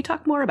that we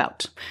talk more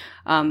about.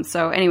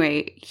 So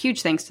anyway,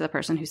 huge thanks to the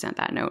person who sent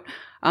that note.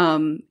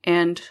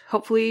 And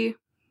hopefully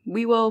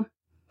we will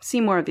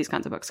see more of these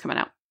kinds of books coming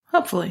out.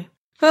 Hopefully.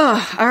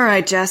 Oh, all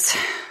right, Jess.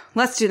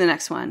 Let's do the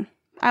next one.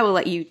 I will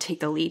let you take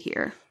the lead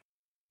here.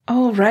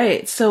 All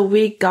right. So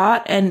we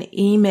got an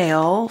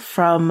email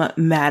from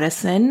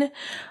Madison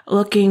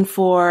looking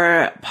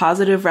for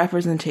positive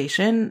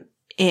representation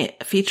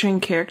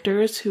featuring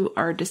characters who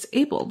are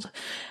disabled.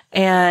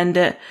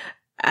 And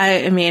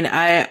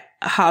I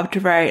hopped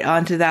right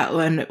onto that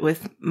one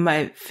with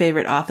my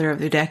favorite author of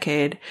the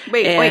decade.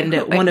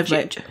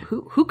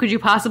 Who could you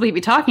possibly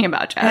be talking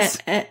about, Jess?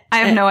 I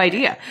have no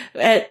idea.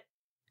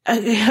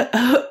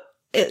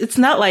 It's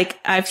not like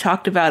I've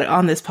talked about it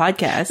on this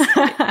podcast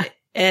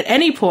at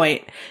any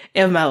point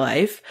in my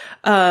life.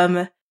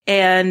 Because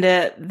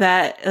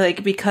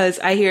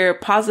I hear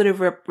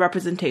positive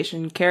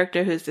representation,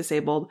 character who's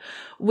disabled,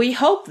 we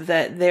hope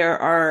that there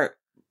are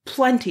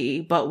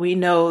plenty, but we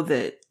know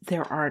that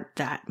there aren't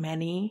that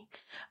many.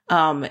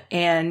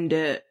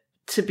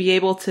 To be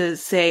able to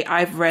say,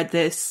 I've read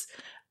this,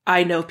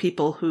 I know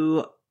people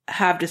who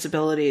have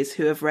disabilities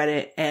who have read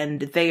it and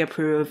they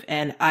approve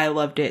and I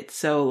loved it,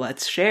 so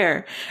let's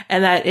share.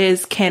 And that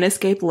is Can't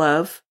Escape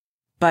Love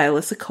by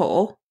Alyssa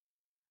Cole.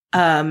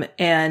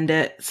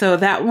 So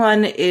that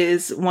one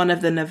is one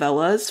of the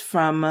novellas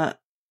from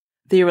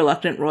the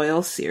Reluctant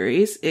Royals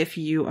series, if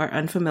you are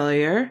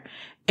unfamiliar.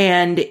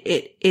 And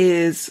it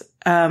is,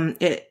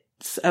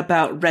 it's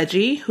about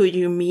Reggie, who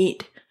you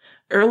meet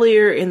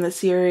earlier in the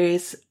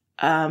series,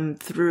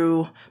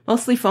 through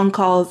mostly phone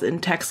calls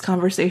and text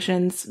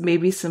conversations,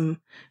 maybe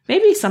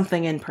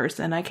something in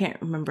person. I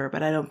can't remember,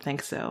 but I don't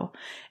think so.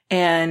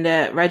 And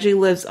Reggie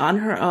lives on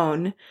her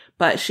own,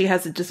 but she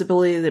has a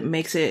disability that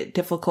makes it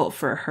difficult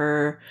for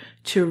her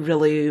to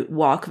really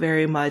walk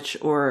very much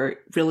or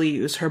really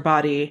use her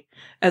body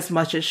as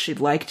much as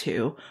she'd like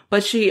to.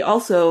 But she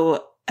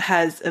also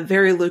has a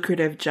very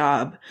lucrative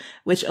job,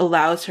 which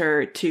allows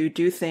her to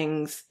do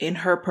things in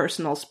her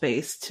personal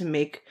space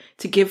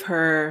to give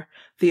her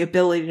the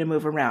ability to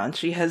move around.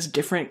 She has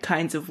different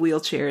kinds of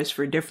wheelchairs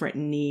for different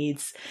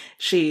needs.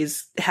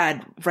 She's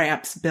had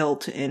ramps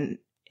built in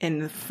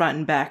the front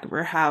and back of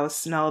her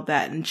house and all of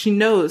that. And she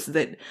knows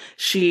that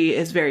she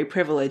is very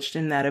privileged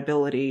in that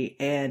ability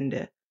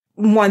and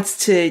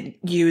wants to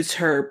use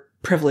her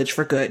privilege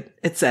for good,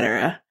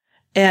 etc.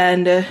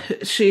 And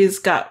she's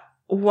got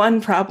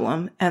one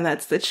problem, and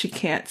that's that she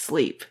can't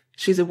sleep.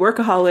 She's a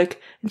workaholic,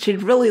 and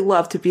she'd really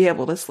love to be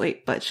able to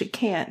sleep, but she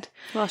can't.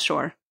 Well,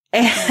 sure.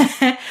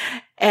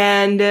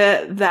 And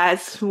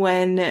that's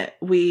when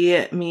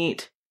we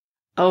meet.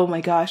 Oh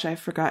my gosh,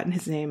 I've forgotten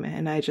his name,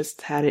 and I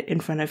just had it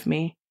in front of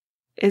me.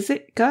 Is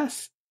it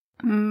Gus?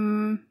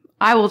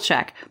 I will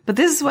check. But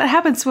this is what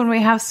happens when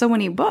we have so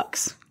many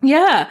books.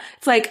 Yeah.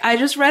 It's like, I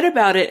just read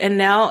about it, and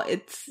now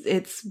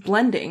it's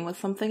blending with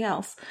something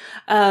else.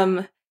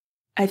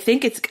 I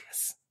think it's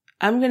Gus.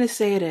 I'm going to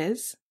say it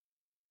is,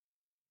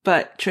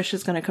 but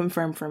Trisha's going to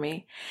confirm for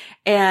me.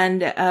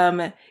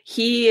 And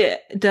he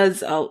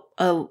does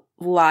a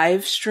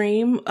live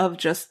stream of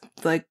just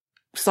like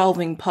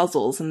solving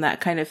puzzles and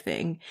that kind of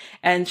thing.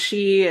 And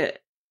she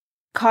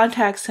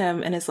contacts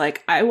him and is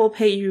like, I will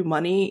pay you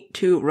money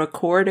to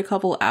record a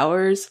couple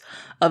hours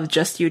of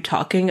just you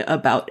talking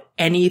about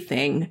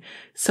anything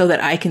so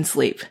that I can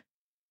sleep.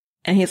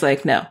 And he's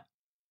like, no.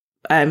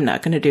 I'm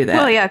not going to do that.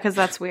 Well, yeah, because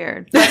that's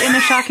weird. But in a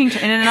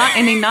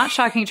not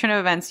shocking turn of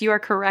events, you are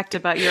correct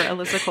about your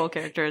Alyssa Cole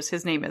characters.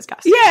 His name is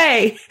Gus.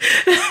 Yay!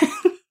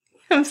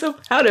 I'm so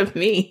proud of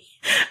me.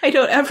 I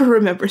don't ever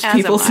remember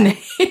people's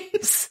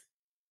names.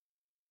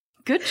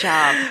 Good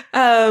job.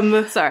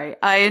 Sorry,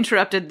 I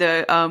interrupted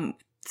the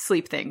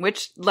sleep thing,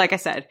 which, like I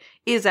said,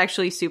 is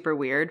actually super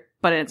weird,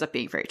 but it ends up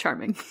being very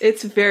charming.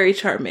 It's very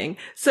charming.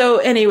 So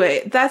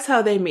anyway, that's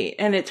how they meet.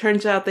 And it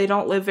turns out they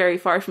don't live very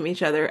far from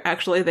each other.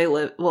 Actually, they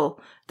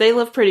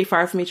live pretty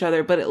far from each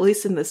other, but at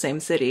least in the same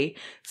city.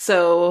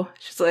 So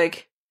she's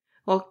like,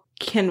 well,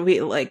 can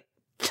we like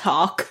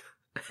talk?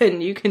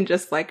 And you can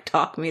just like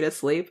talk me to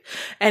sleep.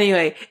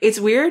 Anyway, it's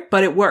weird,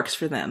 but it works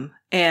for them.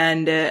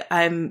 And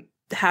I'm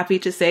happy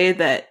to say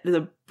that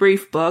the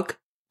brief book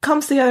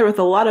comes together with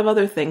a lot of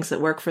other things that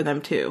work for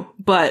them too.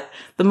 But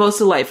the most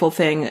delightful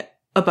thing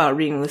about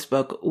reading this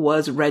book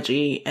was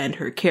Reggie and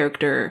her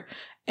character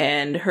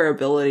and her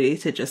ability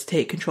to just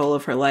take control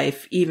of her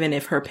life, even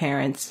if her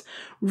parents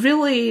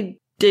really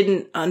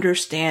didn't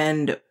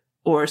understand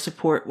or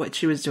support what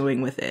she was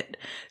doing with it.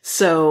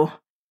 So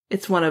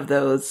it's one of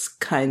those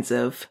kinds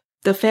of,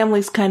 the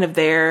family's kind of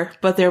there,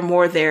 but they're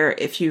more there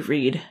if you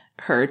read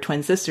her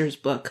twin sister's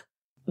book,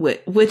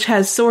 which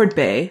has Sword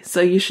Bay, so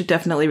you should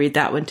definitely read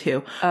that one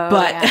too. Oh,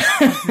 but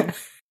yeah.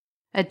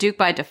 A Duke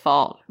by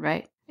Default,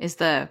 right? Is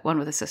the one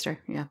with a sister,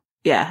 yeah.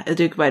 Yeah, A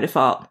Duke by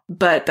Default.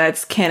 But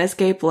that's Can't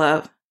Escape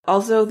Love.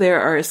 Also,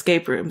 there are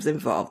escape rooms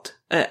involved.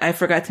 I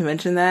forgot to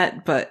mention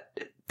that, but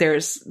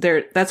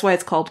that's why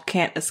it's called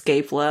Can't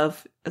Escape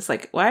Love. It's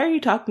like, why are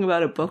you talking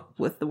about a book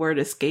with the word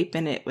escape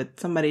in it with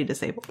somebody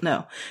disabled?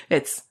 No,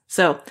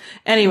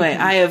 anyway,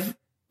 I have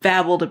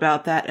babbled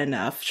about that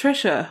enough.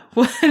 Trisha,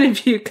 what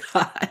have you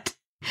got?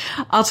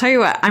 I'll tell you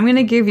what, I'm going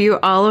to give you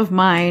all of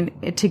mine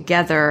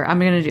together. I'm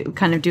going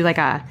to do like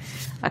a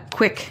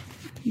quick,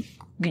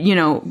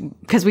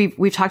 because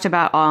we've talked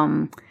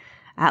about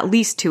at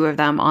least two of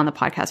them on the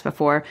podcast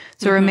before.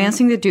 So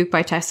Romancing the Duke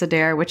by Tessa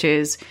Dare, which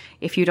is,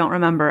 if you don't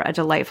remember, a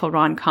delightful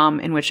rom-com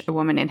in which a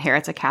woman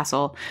inherits a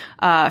castle,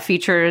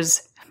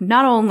 features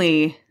not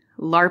only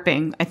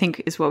LARPing, I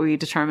think is what we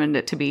determined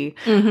it to be,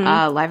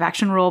 live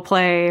action role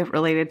play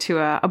related to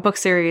a book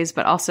series,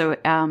 but also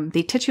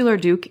the titular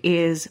Duke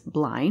is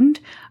blind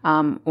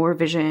or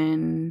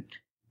vision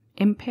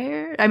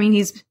impaired. I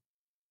mean,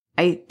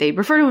 they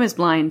refer to him as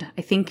blind.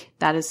 I think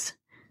that is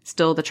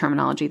still the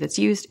terminology that's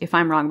used. If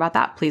I'm wrong about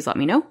that, please let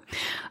me know.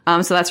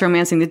 So that's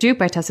Romancing the Duke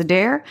by Tessa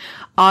Dare.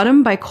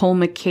 Autumn by Cole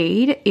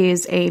McCade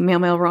is a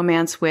male-male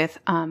romance with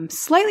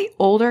slightly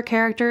older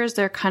characters.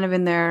 They're kind of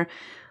in their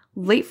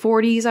late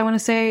 40s, I want to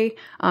say,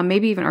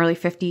 maybe even early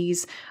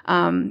 50s.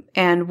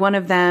 And one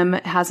of them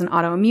has an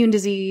autoimmune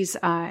disease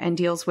and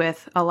deals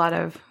with a lot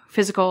of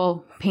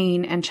physical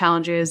pain and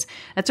challenges.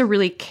 That's a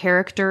really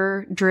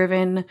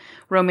character-driven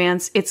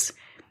romance. It's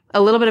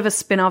a little bit of a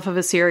spin-off of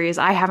a series.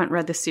 I haven't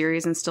read the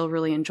series and still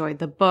really enjoyed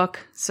the book.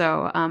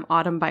 So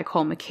Autumn by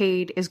Cole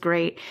McCade is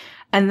great.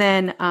 And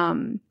then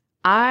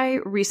I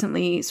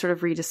recently sort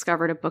of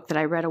rediscovered a book that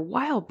I read a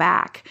while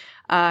back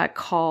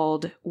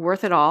called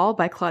Worth It All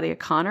by Claudia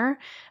Connor.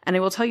 And I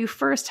will tell you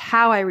first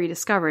how I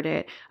rediscovered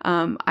it.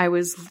 I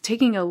was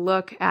taking a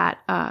look at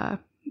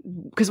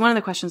because one of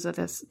the questions that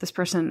this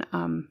person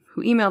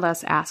who emailed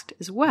us asked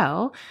as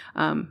well,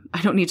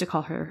 I don't need to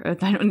call her, I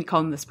don't need to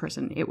call him this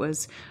person. It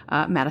was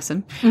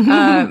Madison.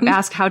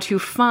 Ask how to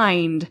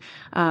find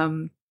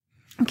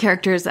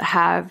characters that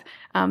have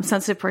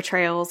sensitive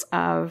portrayals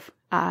of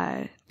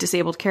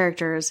disabled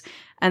characters,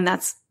 and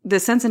that's the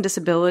Sense and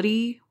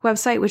Disability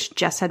website, which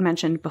Jess had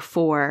mentioned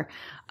before.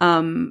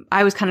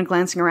 I was kind of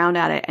glancing around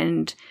at it,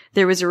 and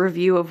there was a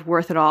review of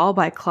Worth It All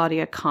by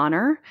Claudia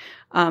Connor.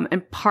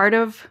 And part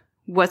of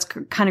what's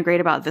kind of great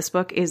about this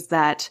book is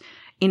that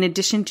in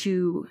addition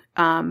to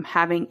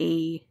having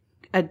a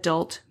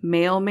adult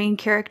male main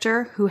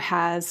character who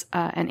has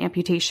an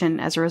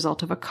amputation as a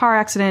result of a car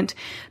accident,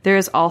 there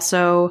is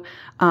also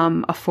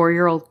a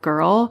 4-year-old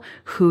girl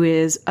who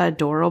is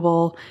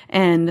adorable.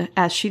 And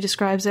as she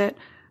describes it,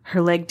 her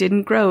leg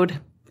didn't grow.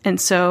 And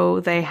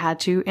so they had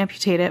to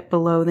amputate it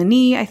below the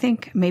knee, I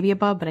think, maybe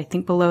above, but I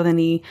think below the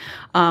knee.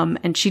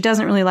 And she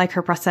doesn't really like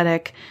her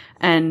prosthetic.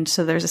 And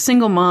so there's a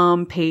single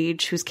mom,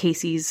 Paige, who's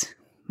Casey's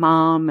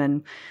mom,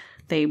 and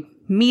they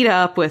meet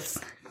up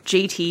with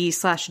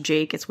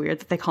JT/Jake. It's weird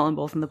that they call him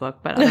both in the book,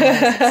 but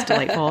otherwise it's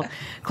delightful.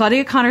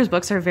 Claudia Connor's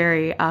books are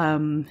very,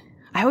 I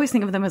always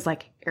think of them as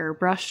like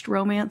airbrushed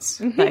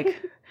romance.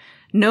 Like,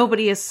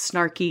 nobody is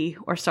snarky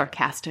or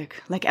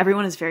sarcastic. Like,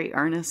 everyone is very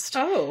earnest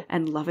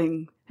and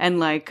loving. And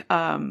like,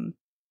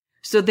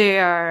 so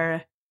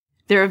they're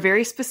a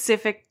very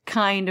specific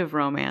kind of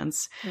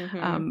romance.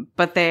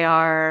 But they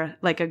are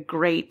like a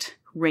great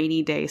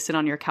rainy day, sit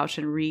on your couch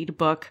and read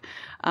book.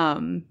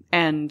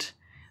 And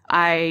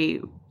I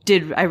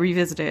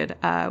revisited,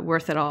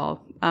 Worth It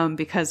All,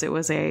 because it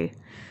was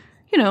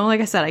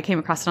like I said, I came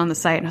across it on the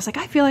site and I was like,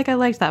 I feel like I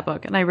liked that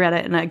book. And I read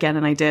it and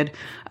I did.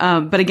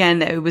 But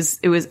again, it was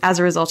as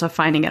a result of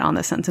finding it on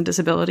the Sense and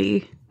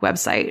Disability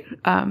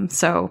website.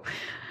 So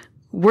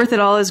Worth It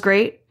All is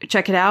great.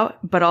 Check it out,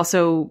 but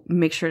also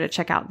make sure to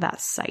check out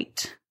that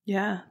site.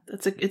 Yeah,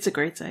 it's a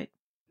great site.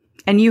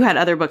 And you had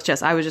other books,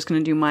 Jess. I was just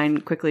going to do mine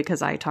quickly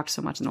because I talked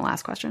so much in the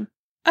last question.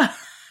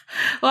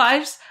 Well,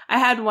 I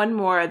had one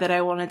more that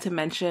I wanted to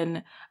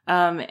mention,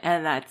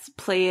 and that's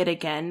Play It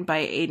Again by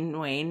Aidan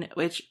Wayne,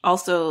 which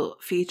also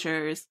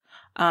features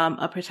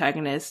a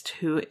protagonist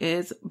who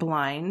is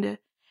blind.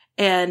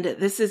 And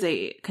this is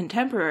a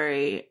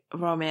contemporary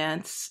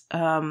romance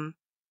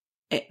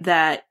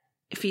that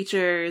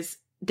features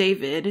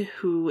David,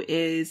 who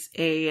is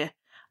he's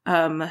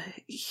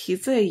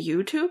a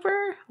YouTuber.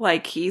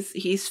 Like,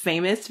 he's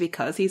famous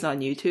because he's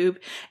on YouTube.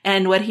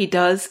 And what he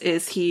does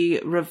is he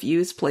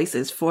reviews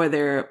places for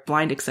their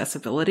blind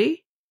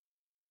accessibility.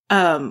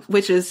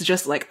 Which is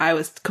just like, I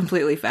was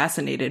completely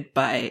fascinated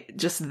by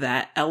just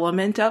that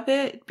element of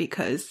it,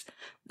 because,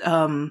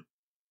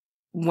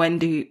 when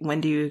do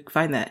you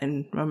find that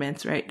in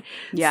romance, right?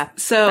 Yeah.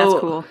 So that's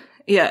cool.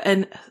 Yeah.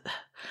 And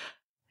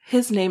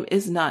his name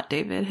is not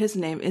David. His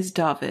name is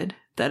David.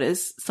 That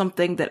is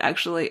something that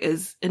actually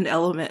is an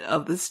element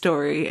of the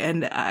story,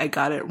 and I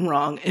got it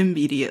wrong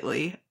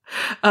immediately.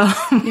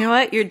 You know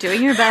what? You're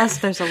doing your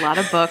best. There's a lot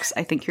of books.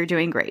 I think you're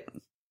doing great.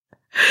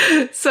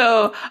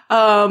 So,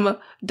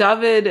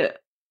 David,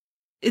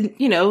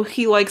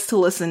 he likes to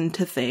listen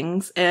to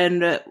things,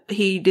 and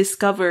he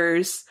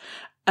discovers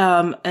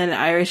an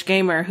Irish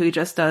gamer who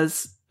just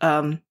does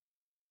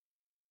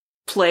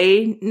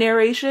play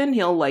narration.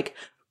 He'll like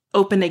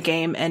open a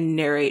game and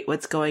narrate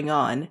what's going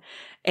on.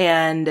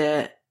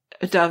 And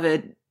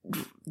David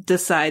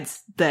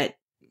decides that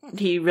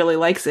he really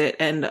likes it,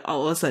 and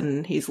all of a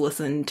sudden he's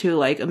listened to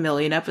like 1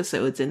 million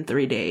episodes in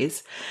 3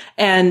 days,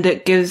 and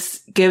it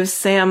gives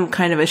Sam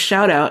kind of a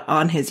shout out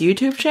on his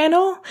YouTube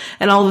channel.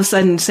 And all of a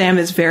sudden Sam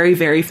is very,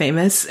 very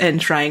famous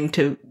and trying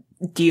to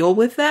deal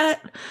with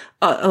that.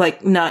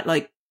 Like, not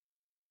like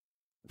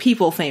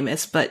people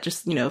famous, but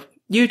just,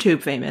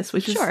 YouTube famous,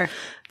 which is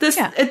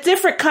a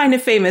different kind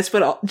of famous,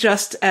 but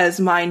just as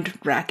mind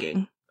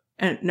wracking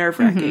and nerve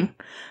wracking.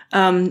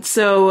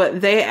 So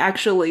they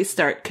actually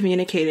start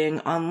communicating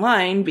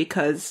online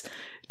because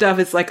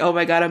David's like, oh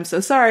my God, I'm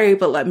so sorry,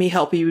 but let me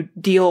help you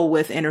deal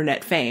with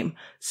internet fame.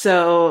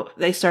 So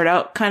they start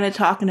out kind of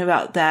talking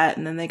about that,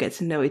 and then they get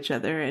to know each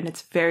other, and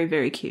it's very,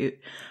 very cute.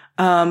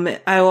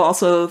 I will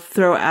also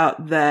throw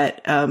out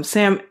that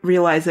Sam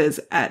realizes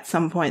at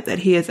some point that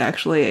he is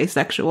actually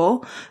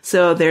asexual.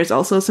 So there's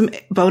also some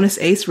bonus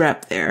ace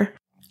rep there.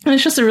 And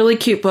it's just a really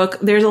cute book.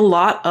 There's a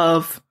lot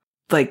of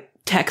like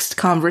text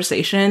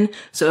conversation.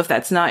 So if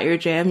that's not your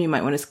jam, you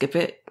might want to skip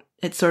it.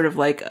 It's sort of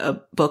like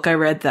a book I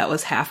read that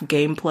was half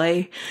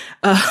gameplay,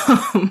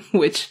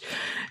 which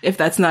if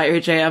that's not your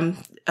jam,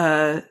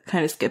 kind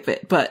of skip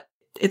it. But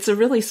it's a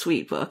really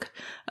sweet book.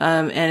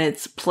 And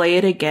it's Play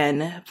It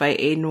Again by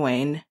Aidan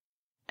Wayne.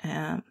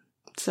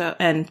 So,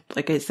 and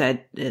like I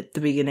said at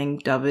the beginning,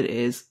 David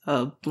is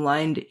a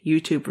blind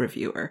YouTube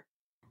reviewer.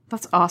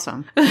 That's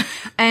awesome.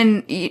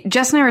 And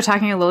Jess and I were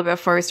talking a little bit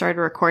before we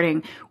started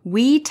recording.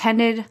 We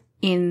tended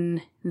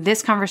in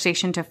this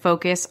conversation to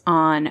focus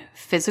on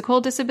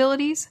physical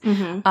disabilities.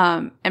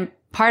 And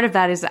part of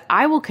that is that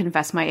I will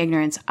confess my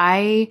ignorance.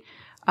 I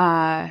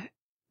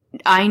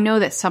know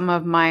that some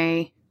of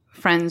my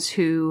friends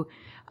who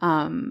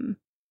are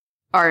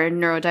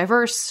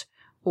neurodiverse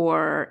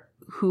or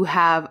who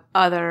have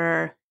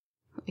other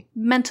like,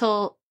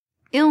 mental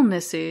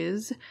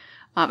illnesses,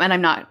 and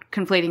I'm not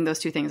conflating those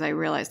two things. I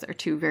realize they're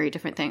two very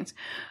different things,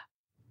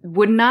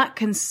 would not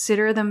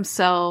consider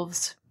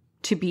themselves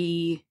to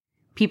be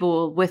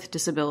people with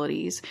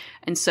disabilities.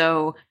 And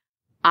so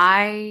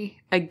I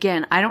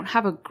don't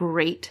have a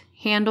great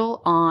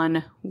handle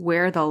on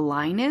where the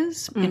line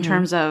is in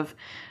terms of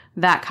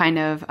that kind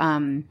of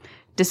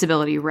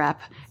disability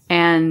rep.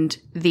 And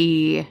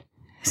the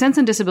Sense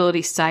and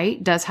Disability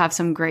site does have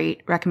some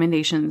great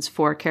recommendations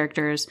for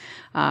characters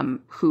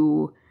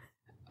who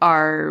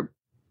are,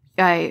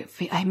 I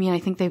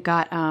think they've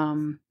got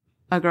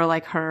A Girl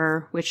Like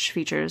Her, which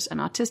features an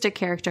autistic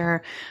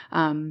character.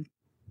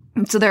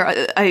 So there,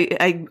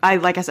 I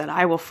like I said,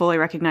 I will fully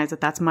recognize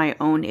that that's my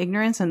own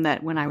ignorance, and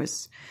that when I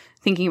was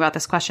thinking about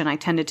this question, I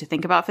tended to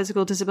think about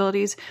physical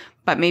disabilities,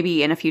 but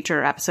maybe in a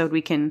future episode,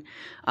 we can,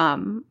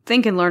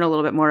 think and learn a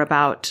little bit more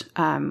about,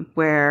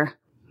 where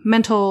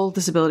mental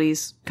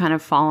disabilities kind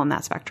of fall on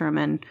that spectrum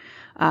and,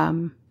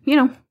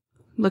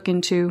 look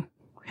into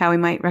how we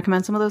might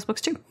recommend some of those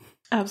books too.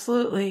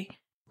 Absolutely.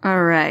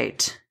 All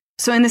right.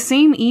 So in the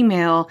same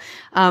email,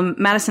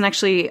 Madison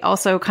actually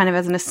also kind of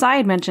as an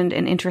aside mentioned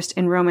an interest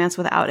in romance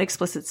without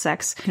explicit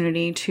sex,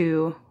 opportunity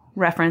to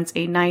reference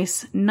a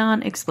nice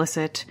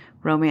non-explicit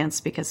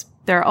romance because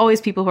there are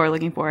always people who are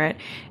looking for it,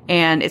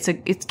 and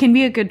it can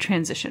be a good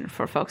transition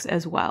for folks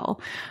as well.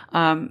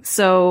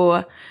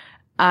 So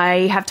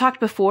I have talked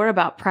before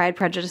about Pride,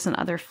 Prejudice, and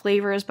Other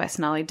Flavors by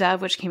Sonali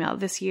Dev, which came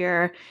out this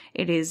year.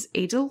 It is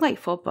a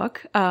delightful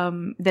book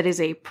that is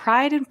a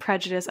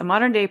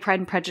modern day Pride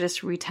and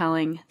Prejudice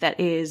retelling that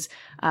is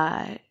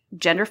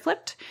gender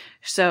flipped.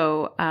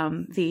 So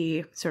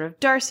the sort of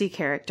Darcy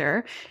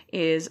character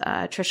is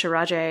Trisha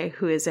Rajay,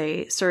 who is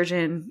a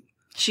surgeon.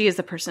 She is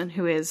the person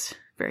who is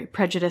very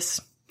prejudiced.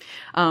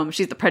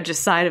 She's the prejudice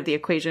side of the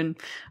equation.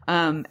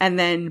 And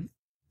then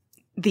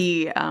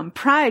the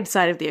Pride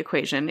side of the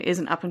equation is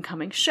an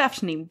up-and-coming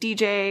chef named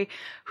DJ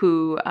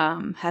who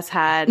has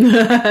had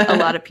a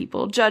lot of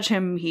people judge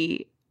him.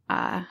 His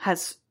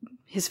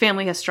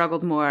family has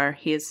struggled more.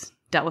 He has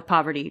dealt with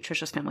poverty.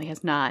 Trisha's family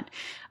has not.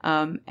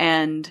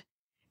 And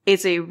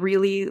it's a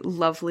really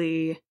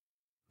lovely,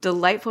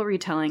 delightful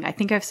retelling. I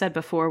think I've said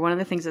before, one of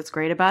the things that's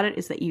great about it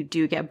is that you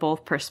do get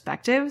both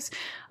perspectives,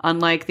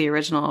 unlike the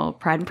original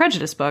Pride and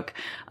Prejudice book.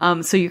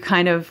 So you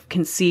kind of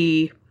can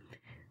see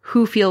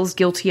who feels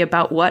guilty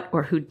about what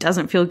or who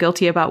doesn't feel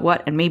guilty about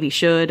what and maybe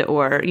should,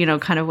 or,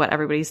 kind of what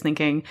everybody's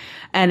thinking.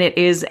 And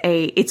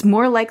it's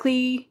more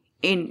likely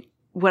in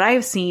what I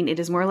have seen, it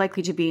is more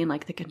likely to be in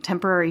like the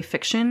contemporary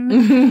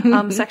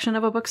fiction section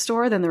of a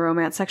bookstore than the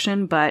romance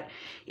section, but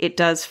it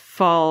does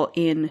fall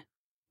in,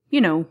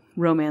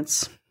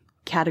 romance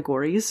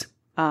categories.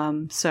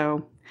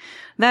 So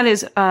that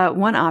is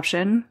one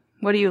option.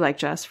 What do you like,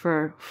 Jess,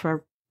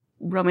 for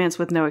romance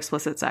with no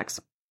explicit sex?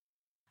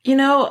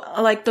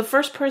 Like the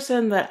first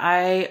person that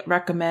I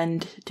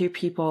recommend to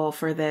people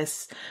for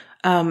this,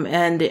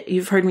 and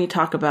you've heard me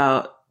talk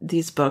about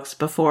these books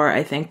before,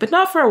 I think, but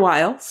not for a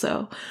while.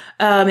 So,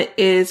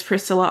 is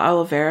Priscilla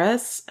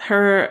Oliveras.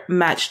 Her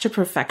Match to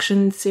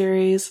Perfection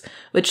series,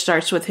 which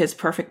starts with His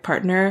Perfect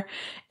Partner,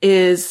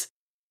 is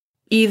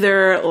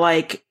either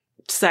like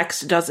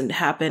sex doesn't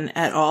happen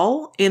at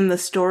all in the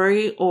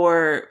story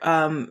or,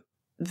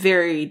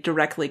 very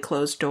directly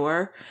closed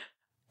door.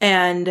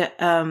 And,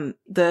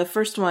 the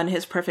first one,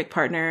 His Perfect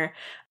Partner,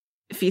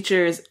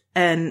 features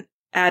an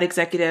ad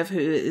executive who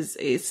is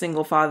a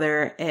single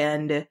father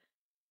and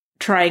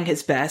trying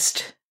his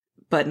best,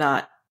 but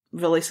not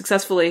really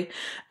successfully.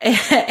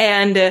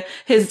 And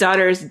his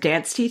daughter's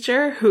dance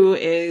teacher who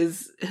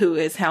is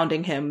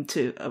hounding him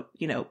to,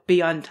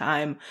 be on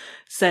time,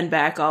 send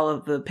back all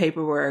of the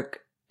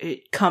paperwork,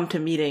 come to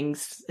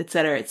meetings, et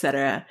cetera, et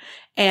cetera.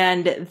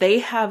 And they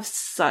have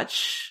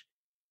such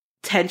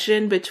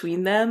tension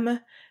between them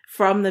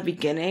from the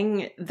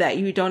beginning that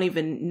you don't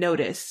even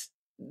notice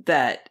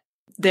that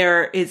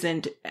there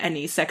isn't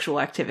any sexual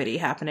activity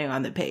happening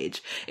on the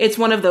page. It's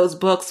one of those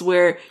books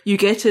where you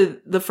get to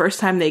the first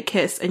time they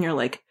kiss and you're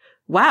like,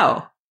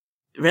 wow,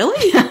 really?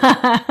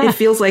 It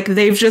feels like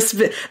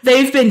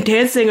they've been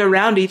dancing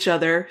around each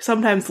other,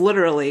 sometimes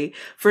literally,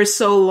 for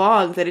so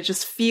long that it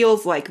just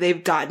feels like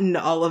they've gotten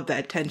all of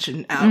that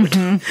tension out.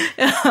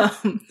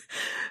 Mm-hmm.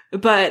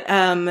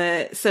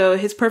 So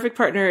His Perfect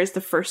Partner is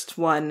the first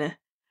one.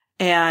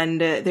 And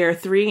there are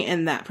 3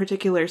 in that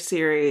particular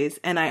series.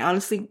 And I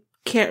honestly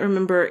can't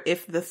remember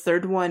if the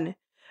third one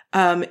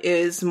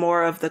is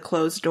more of the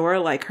closed door,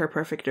 like Her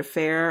Perfect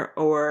Affair,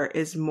 or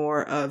is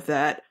more of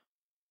that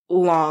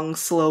long,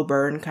 slow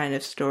burn kind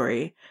of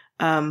story.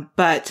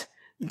 But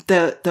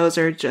those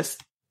are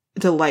just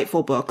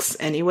delightful books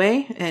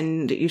anyway,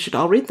 and you should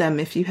all read them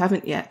if you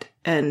haven't yet.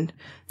 And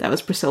that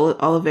was Priscilla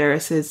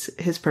Oliveras'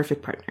 His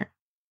Perfect Partner.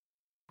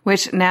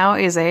 Which now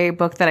is a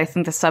book that I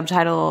think the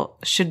subtitle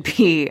should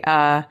be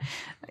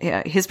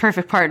His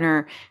Perfect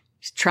Partner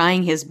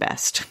Trying His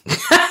Best.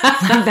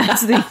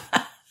 That's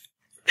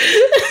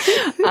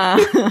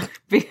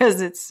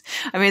Because it's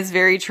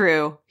very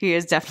true. He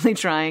is definitely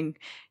trying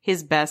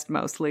his best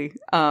mostly.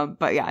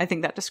 But yeah, I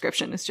think that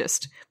description is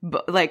just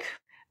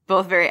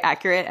both very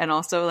accurate, and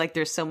also like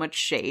there's so much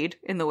shade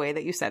in the way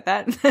that you said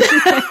that.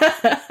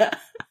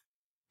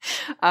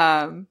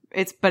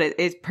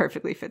 It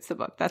perfectly fits the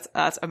book.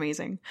 That's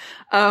amazing.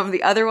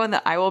 The other one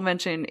that I will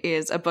mention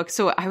is a book.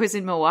 So I was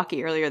in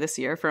Milwaukee earlier this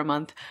year for a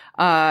month.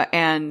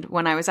 And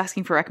when I was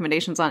asking for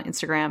recommendations on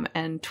Instagram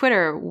and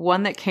Twitter,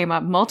 one that came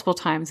up multiple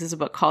times is a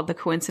book called The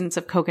Coincidence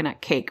of Coconut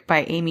Cake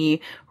by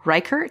Amy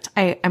Reichert.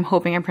 I'm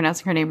hoping I'm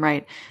pronouncing her name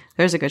right.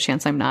 There's a good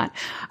chance I'm not.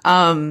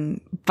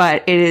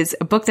 But it is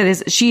a book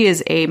she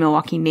is a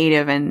Milwaukee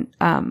native, and,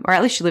 or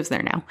at least she lives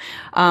there now.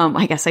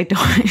 I guess I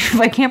don't, if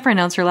I can't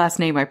pronounce her last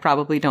name, I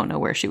probably don't know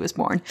where she was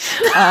born.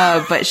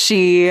 But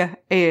she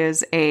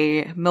is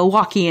a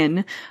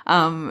Milwaukeean.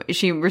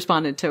 She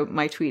responded to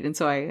my tweet, and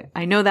so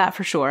I know that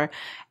for sure.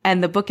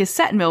 And the book is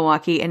set in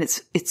Milwaukee, and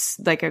it's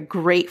like a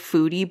great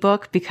foodie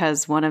book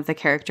because one of the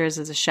characters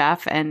is a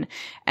chef and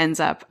ends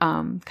up,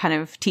 kind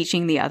of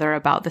teaching the other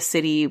about the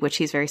city, which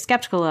he's very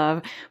skeptical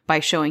of, by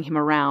showing him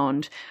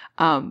around.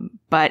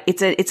 But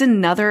it's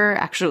another,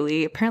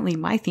 actually, apparently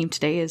my theme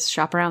today is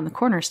shop around the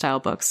corner style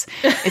books.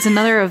 It's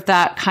another of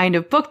that kind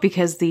of book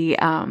because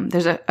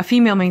there's a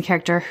female main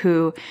character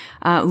who,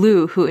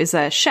 Lou, who is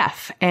a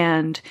chef,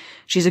 and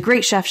she's a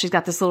great chef. She's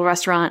got this little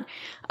restaurant,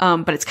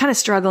 but it's kind of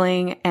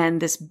struggling, and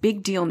this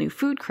big deal new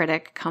food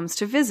critic comes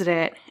to visit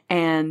it,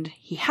 and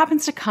he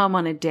happens to come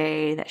on a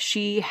day that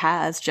she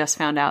has just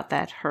found out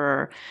that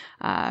her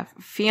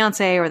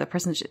fiance, or the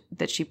person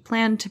that she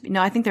planned to be,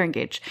 no, I think they're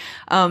engaged,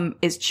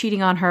 is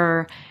cheating on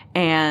her,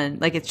 and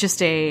like it's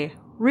just a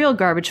real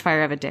garbage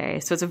fire of a day.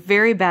 So it's a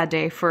very bad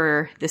day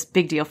for this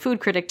big deal food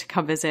critic to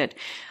come visit.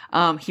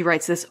 He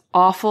writes this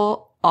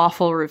awful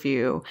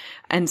review.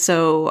 And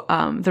so,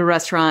 the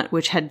restaurant,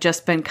 which had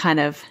just been kind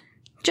of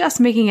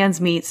just making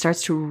ends meet,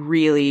 starts to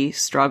really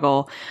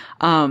struggle.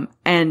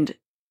 And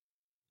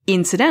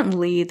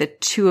incidentally, the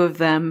two of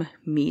them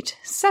meet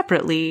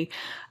separately,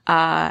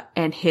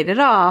 and hit it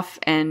off.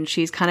 And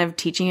she's kind of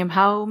teaching him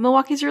how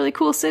Milwaukee's a really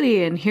cool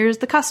city, and here's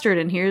the custard,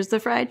 and here's the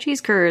fried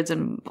cheese curds,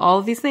 and all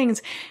of these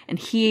things. And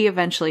he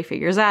eventually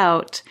figures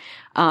out,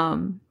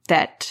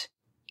 that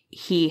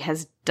he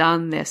has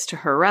done this to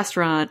her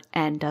restaurant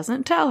and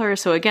doesn't tell her.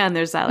 So again,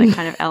 there's that like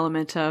kind of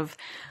element of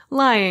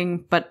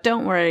lying, but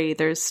don't worry,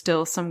 there's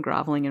still some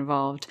groveling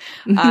involved.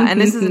 And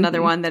this is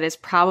another one that is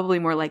probably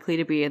more likely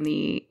to be in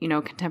the,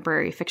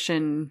 contemporary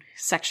fiction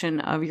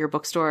section of your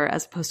bookstore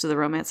as opposed to the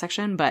romance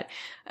section, but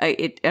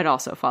it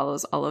also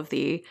follows all of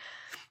the,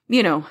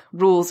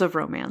 rules of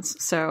romance.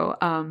 So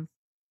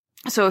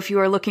if you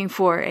are looking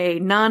for a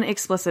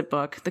non-explicit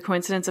book, The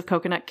Coincidence of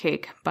Coconut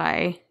Cake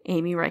by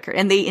Amy Reichert,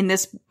 and in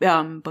this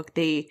book,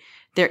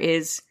 there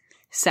is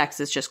sex,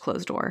 it's just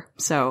closed door.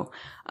 So,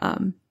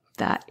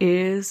 that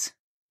is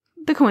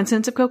The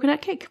Coincidence of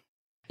Coconut Cake.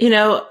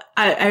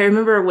 I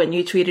remember when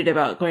you tweeted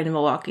about going to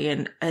Milwaukee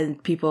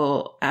and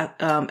people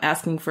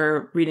asking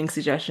for reading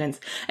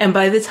suggestions. And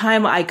by the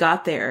time I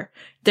got there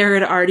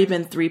had already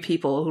been 3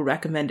 people who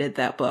recommended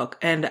that book.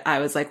 And I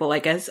was like, well, I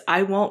guess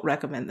I won't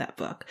recommend that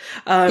book.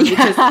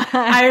 Because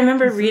I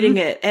remember reading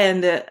it,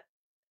 and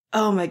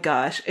oh my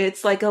gosh,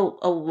 it's like a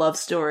love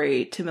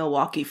story to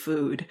Milwaukee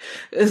food.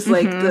 It's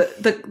like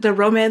the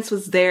romance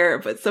was there,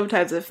 but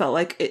sometimes it felt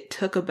like it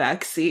took a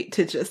back seat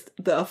to just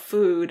the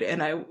food,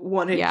 and I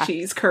wanted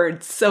cheese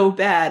curds so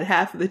bad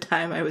half of the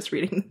time I was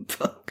reading the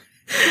book.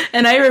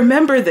 And I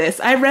remember this.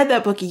 I read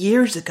that book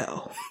years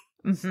ago.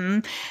 Mm-hmm.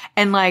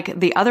 And like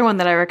the other one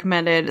that I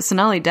recommended,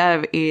 Sonali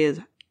Dev is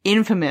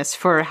infamous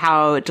for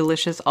how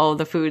delicious all of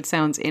the food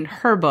sounds in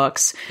her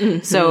books.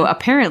 Mm-hmm. So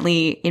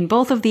apparently in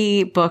both of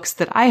the books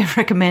that I have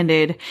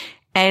recommended,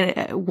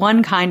 and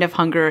one kind of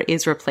hunger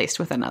is replaced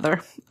with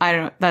another.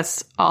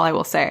 That's all I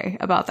will say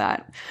about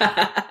that.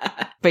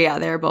 But yeah,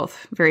 they're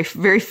both very,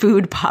 very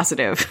food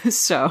positive.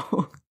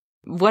 So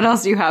what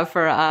else do you have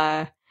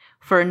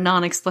for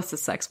non-explicit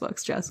sex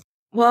books, Jess?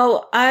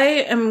 Well,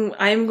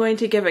 I'm going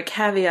to give a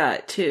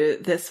caveat to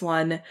this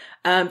one.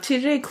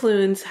 TJ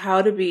Klune's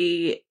How to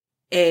Be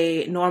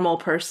a Normal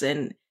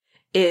Person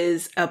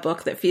is a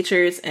book that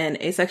features an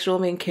asexual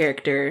main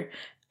character.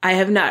 I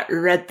have not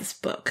read this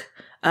book,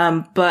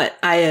 but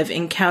I have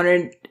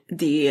encountered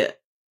the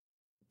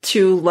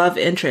 2 love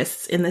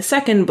interests in the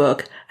second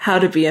book, How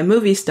to Be a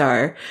Movie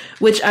Star,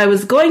 which I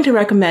was going to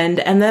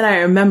recommend, and then I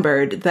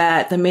remembered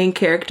that the main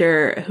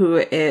character, who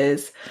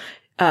is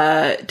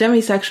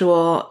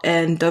demisexual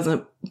and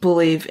doesn't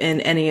believe in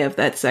any of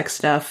that sex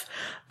stuff,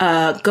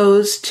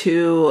 goes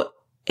to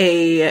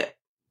a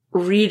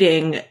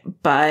reading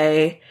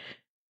by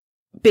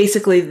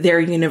basically their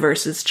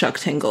universe's Chuck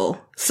Tingle.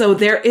 So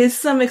there is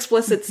some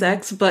explicit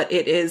sex, but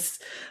it is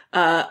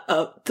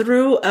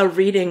through a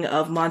reading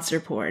of monster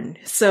porn.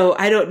 So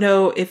I don't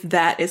know if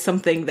that is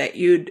something that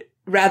you'd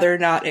rather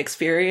not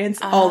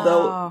experience,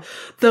 although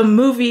the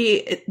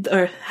movie,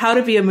 or How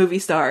to Be a Movie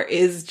Star,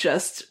 is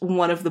just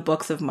one of the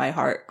books of my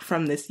heart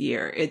from this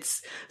year.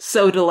 It's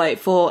so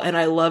delightful, and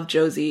I love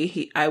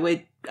Josie. I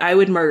would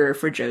would murder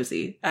for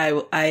Josie.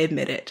 I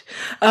admit it.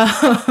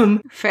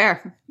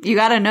 Fair. You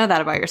got to know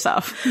that about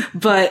yourself.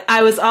 But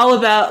I was all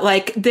about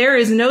like, there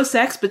is no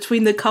sex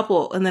between the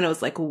couple. And then I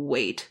was like,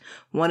 wait,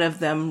 one of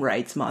them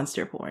writes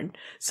monster porn.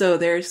 So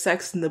there's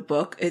sex in the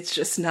book. It's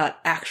just not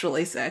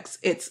actually sex.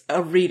 It's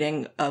a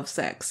reading of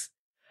sex.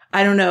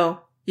 I don't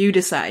know. You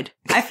decide.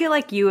 I feel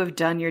like you have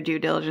done your due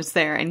diligence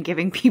there and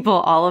giving people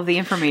all of the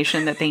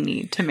information that they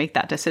need to make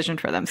that decision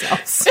for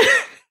themselves.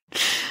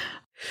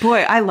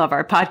 Boy, I love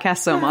our podcast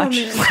so much.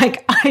 Man.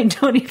 Like, I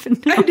don't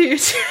even know. I do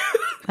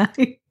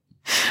too.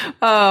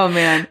 Oh,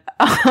 man.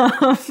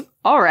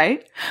 All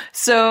right.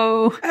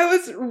 So I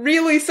was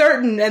really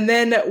certain. And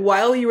then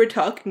while you were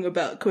talking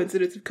about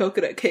Coincidence of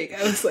Coconut Cake,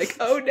 I was like,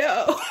 oh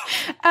no.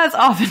 as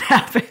often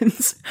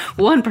happens,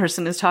 one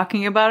person is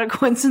talking about a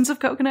coincidence of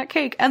coconut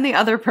cake and the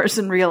other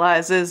person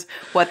realizes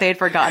what they had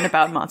forgotten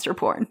about monster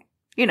porn.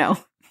 You know,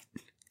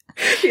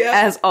 Yeah.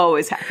 as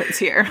always happens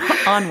here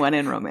on When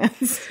in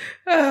Romance.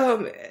 Oh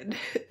man.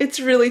 It's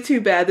really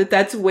too bad that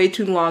that's way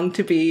too long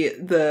to be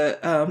the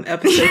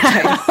episode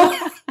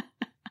title.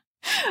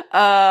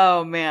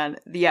 Oh man.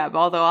 Yeah.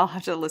 Although I'll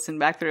have to listen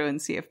back through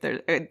and see if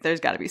there's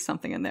got to be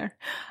something in there.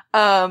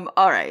 All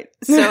right.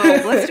 So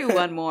let's do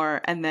one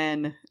more. And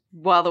then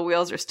while the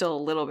wheels are still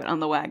a little bit on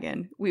the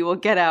wagon, we will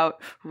get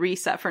out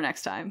reset for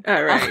next time.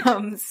 All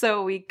right.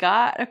 So we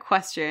got a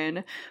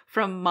question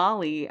from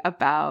Molly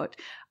about,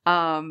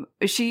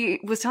 she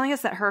was telling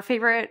us that her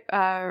favorite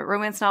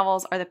romance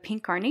novels are the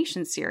Pink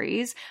Carnation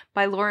series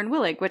by Lauren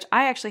Willig, which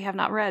I actually have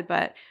not read,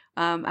 but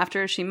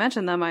after she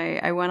mentioned them,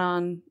 I went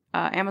on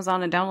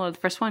Amazon and downloaded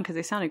the first one because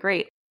they sounded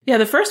great. Yeah,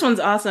 the first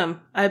one's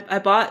awesome. I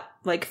bought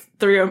like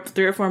three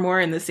or four more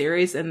in the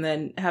series and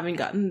then haven't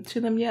gotten to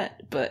them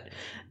yet, but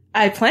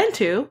I plan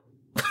to.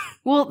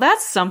 Well,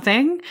 that's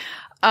something.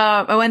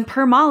 And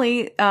per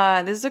Molly,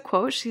 this is a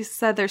quote. She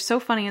said, they're so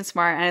funny and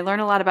smart, and I learn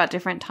a lot about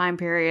different time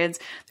periods.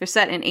 They're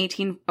set in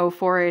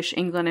 1804-ish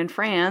England and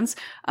France.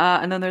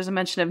 And then there's a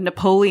mention of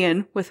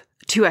Napoleon with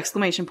 2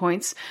 exclamation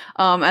points,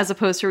 as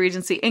opposed to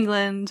Regency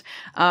England.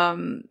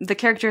 The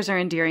characters are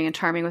endearing and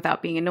charming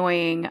without being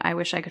annoying. I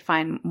wish I could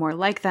find more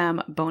like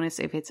them. Bonus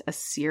if it's a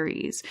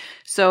series.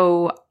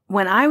 So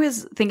when I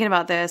was thinking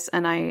about this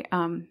and I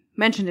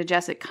mentioned to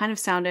Jess, it kind of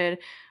sounded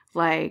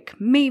like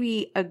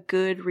maybe a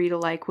good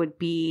read-alike would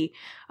be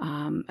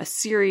a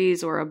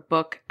series or a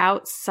book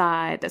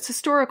outside that's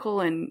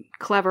historical and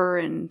clever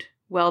and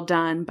well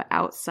done, but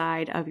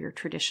outside of your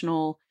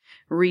traditional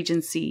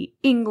Regency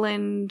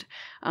England.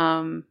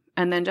 And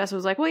then Jess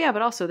was like, well, yeah,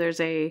 but also there's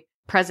a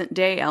present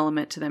day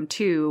element to them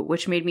too,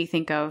 which made me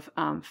think of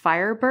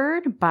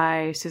Firebird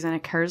by Susanna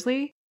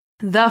Kersley.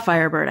 The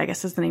Firebird, I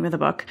guess, is the name of the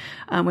book,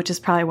 which is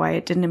probably why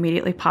it didn't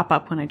immediately pop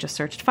up when I just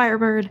searched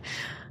Firebird,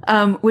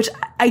 which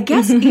I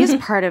guess is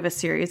part of a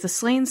series, the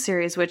Slain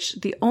series, which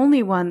the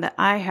only one that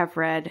I have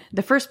read,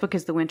 the first book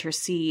is The Winter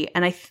Sea.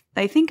 And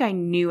I think I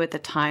knew at the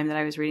time that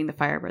I was reading the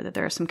Firebird that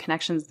there are some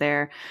connections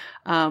there.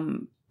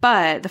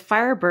 But the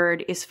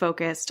Firebird is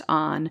focused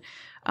on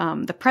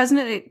the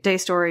present day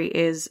story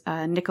is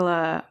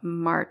Nicola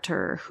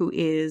Martyr,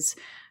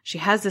 she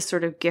has this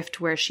sort of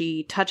gift where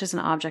she touches an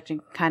object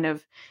and kind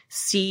of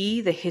see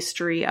the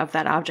history of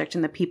that object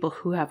and the people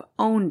who have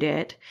owned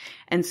it.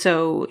 And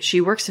so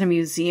she works in a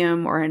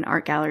museum or an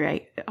art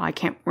gallery. I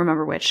can't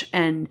remember which.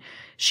 And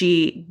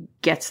she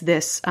gets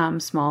this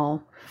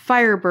small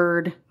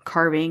Firebird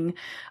carving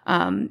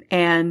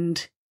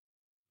and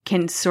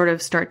can sort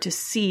of start to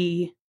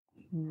see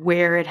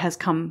where it has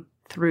come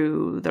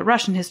through the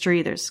Russian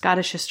history. There's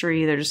Scottish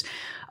history. There's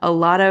a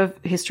lot of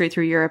history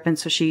through Europe. And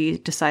so she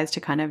decides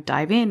to kind of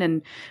dive in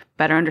and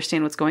better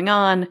understand what's going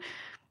on.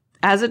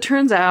 As it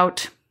turns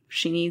out,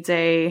 she needs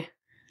a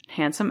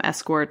handsome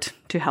escort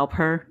to help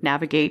her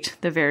navigate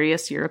the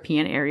various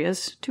European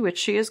areas to which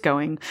she is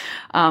going.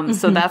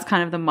 So that's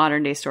kind of the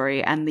modern day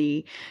story. And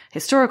the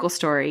historical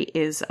story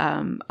is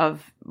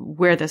of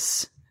where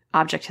this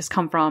object has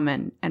come from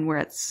and where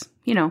its,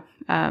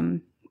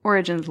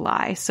 origins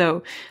lie.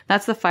 So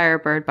that's The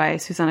Firebird by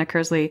Susanna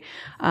Kersley.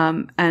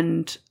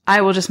 And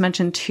I will just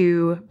mention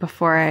too,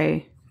 before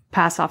I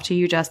pass off to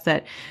you, Jess,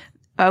 that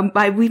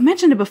we've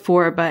mentioned it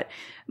before, but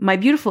My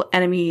Beautiful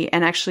Enemy,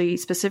 and actually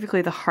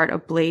specifically The Heart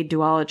of Blade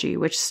duology,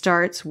 which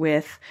starts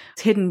with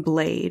Hidden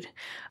Blade.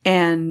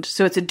 And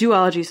so it's a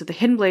duology. So The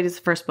Hidden Blade is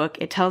the first book.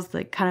 It tells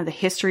the kind of the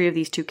history of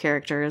these two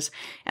characters.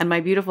 And My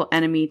Beautiful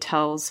Enemy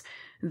tells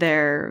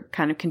their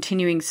kind of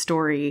continuing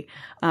story,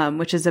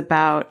 which is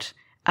about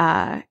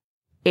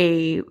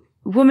a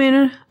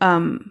woman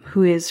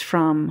who is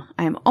from,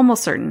 I am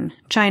almost certain,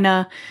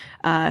 China,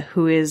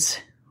 who is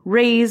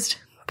raised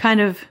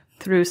kind of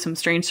through some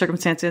strange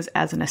circumstances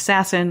as an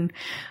assassin,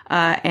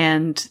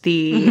 and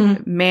the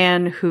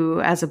man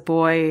who, as a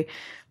boy,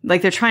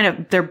 like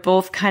they're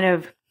both kind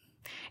of,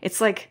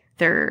 it's like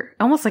they're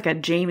almost like a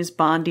James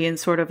Bondian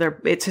sort of,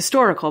 it's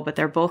historical, but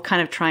they're both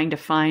kind of trying to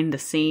find the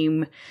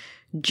same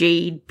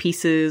jade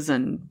pieces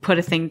and put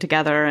a thing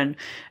together. And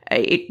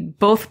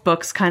both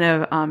books kind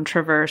of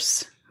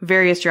traverse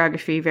various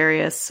geography,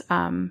 various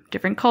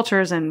different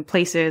cultures and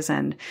places.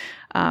 And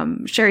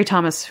Sherry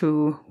Thomas,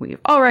 who we've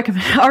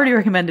already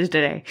recommended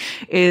today,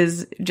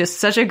 is just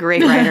such a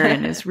great writer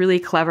and is really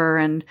clever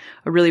and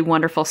a really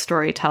wonderful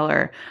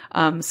storyteller.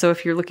 So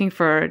if you're looking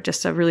for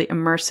just a really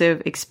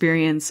immersive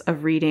experience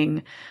of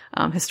reading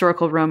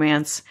historical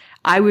romance,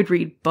 I would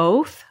read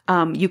both.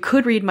 You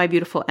could read My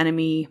Beautiful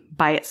Enemy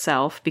by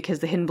itself because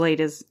The Hidden Blade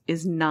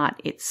is not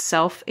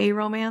itself a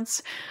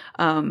romance.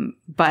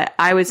 But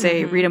I would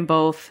say read them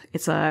both.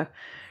 It's a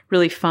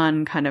really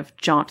fun kind of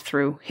jaunt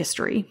through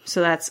history.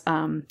 So that's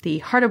The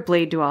Heart of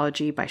Blade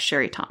duology by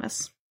Sherry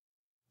Thomas.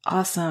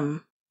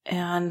 Awesome.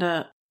 And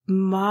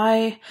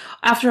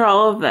after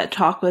all of that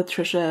talk with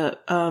Trisha,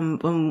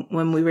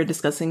 when we were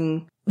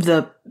discussing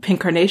the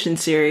Pink Carnation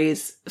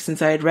series,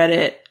 since I had read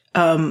it,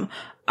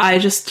 I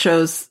just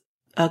chose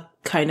a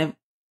kind of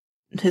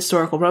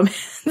historical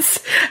romance.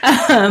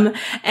 And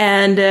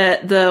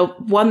the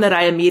one that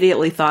I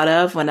immediately thought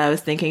of when I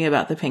was thinking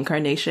about the Pink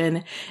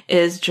Carnation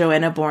is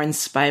Joanna Bourne's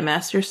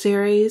Spymaster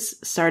series,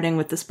 starting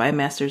with the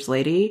Spymaster's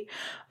Lady,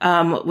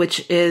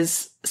 which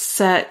is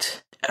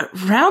set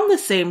around the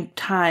same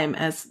time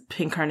as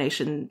Pink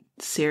Carnation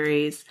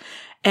series.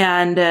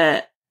 And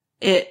the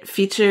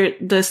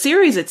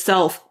series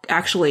itself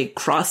actually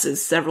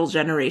crosses several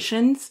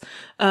generations.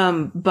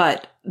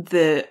 But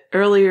the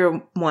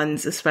earlier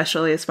ones,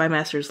 especially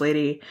Spymaster's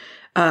Lady,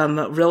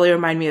 really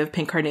remind me of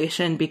Pink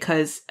Carnation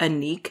because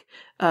Anique,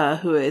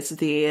 who is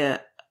the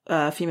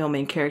female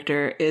main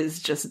character,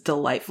 is just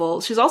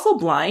delightful. She's also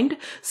blind.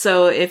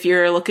 So if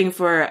you're looking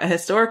for a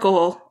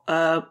historical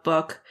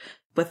book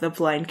with a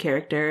blind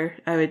character,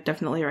 I would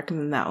definitely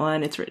recommend that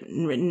one. It's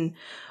written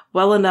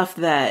well enough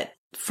that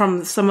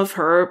from some of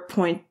her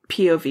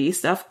POV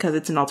stuff, because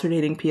it's an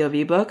alternating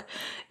POV book,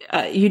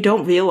 you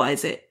don't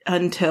realize it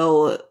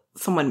until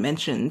someone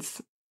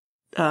mentions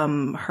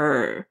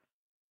her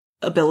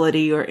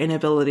ability or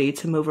inability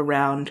to move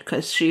around,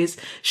 because she's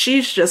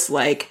just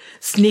like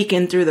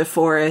sneaking through the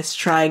forest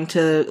trying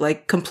to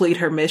like complete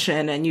her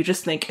mission, and you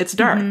just think it's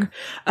dark.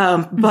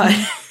 But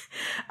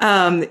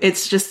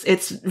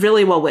it's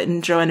really well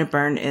written. Joanna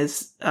Bourne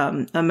is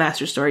a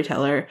master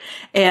storyteller,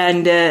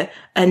 and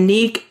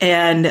Anique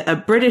and a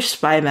British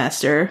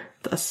spymaster,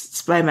 the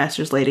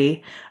Spymaster's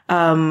Lady,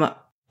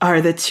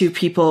 are the two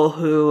people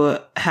who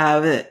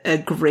have a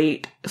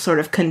great sort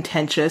of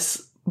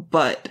contentious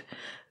but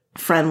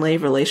friendly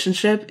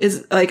relationship.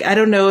 Is like, I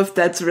don't know if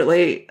that's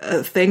really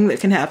a thing that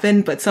can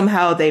happen, but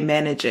somehow they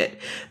manage it.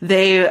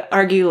 They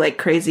argue like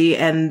crazy,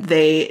 and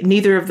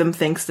neither of them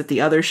thinks that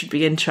the other should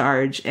be in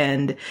charge.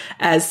 And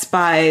as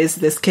spies,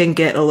 this can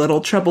get a little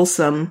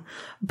troublesome,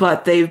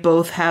 but they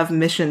both have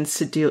missions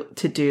to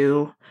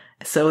do,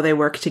 so they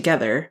work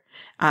together.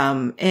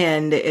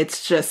 And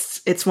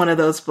it's one of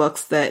those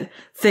books that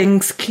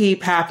things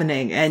keep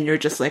happening and you're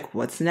just like,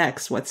 what's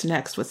next? What's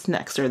next? What's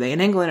next? Are they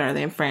in England? Are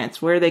they in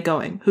France? Where are they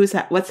going?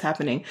 What's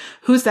happening?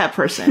 Who's that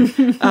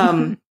person?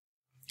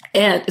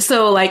 And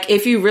so like,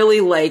 if you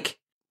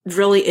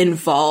really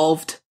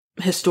involved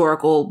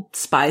historical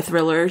spy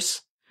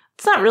thrillers,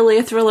 it's not really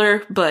a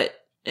thriller, but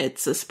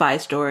it's a spy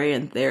story,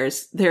 and there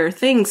are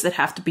things that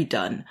have to be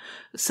done.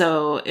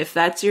 So if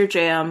that's your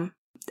jam,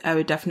 I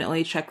would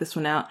definitely check this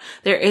one out.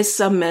 There is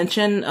some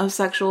mention of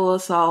sexual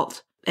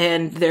assault,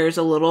 and there's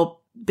a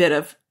little bit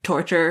of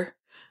torture,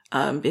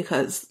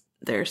 because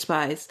they're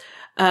spies.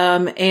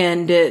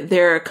 And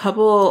there are a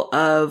couple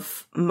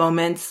of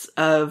moments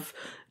of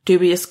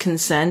dubious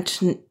consent,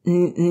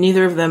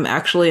 neither of them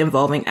actually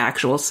involving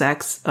actual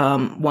sex.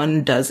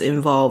 One does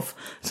involve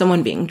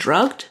someone being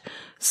drugged.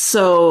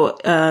 So,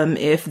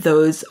 if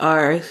those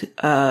are,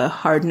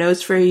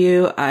 hard-nosed for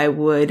you, I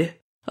would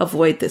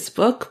avoid this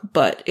book.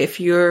 But if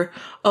you're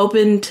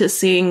open to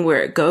seeing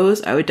where it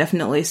goes, I would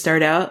definitely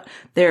start out.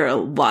 There are a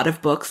lot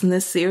of books in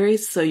this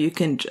series, so you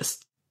can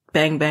just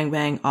bang, bang,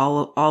 bang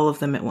all of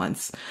them at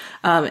once.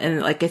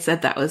 And like I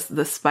said, that was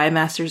The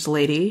Spymaster's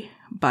Lady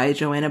by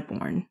Joanna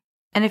Bourne.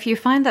 And if you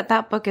find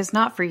that book is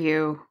not for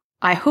you,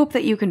 I hope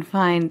that you can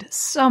find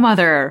some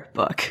other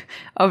book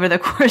over the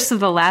course of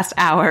the last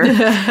hour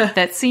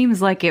that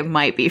seems like it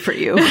might be for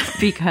you,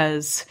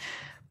 because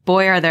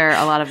boy, are there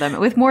a lot of them,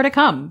 with more to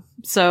come.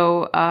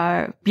 So,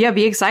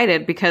 be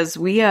excited, because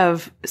we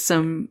have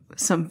some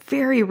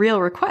very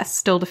real requests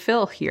still to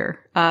fill here.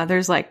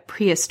 There's like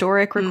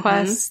prehistoric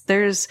requests.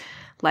 There's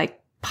like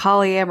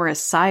polyamorous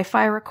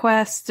sci-fi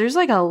requests. There's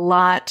like a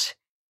lot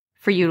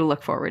for you to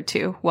look forward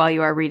to while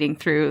you are reading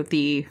through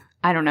the,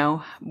 I don't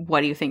know,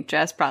 what do you think,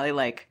 Jess? Probably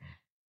like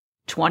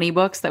 20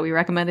 books that we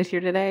recommended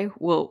here today.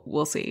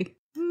 We'll see.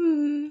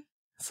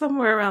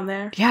 Somewhere around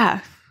there.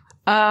 Yeah.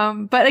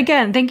 But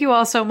again, thank you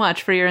all so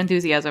much for your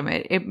enthusiasm.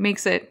 It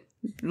makes it,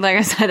 like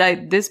I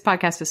said, this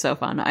podcast is so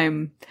fun.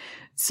 I'm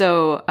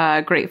so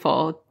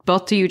grateful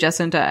both to you,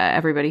 Jess, and to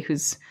everybody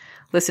who's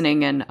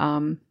listening, and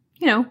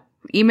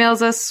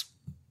emails us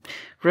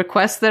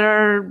requests that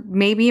are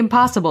maybe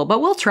impossible, but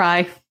we'll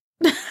try.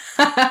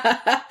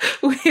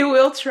 We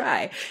will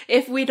try.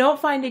 If we don't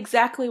find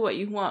exactly what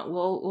you want,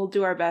 we'll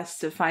do our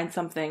best to find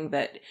something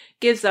that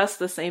gives us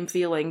the same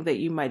feeling that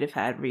you might have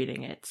had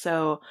reading it.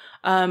 So,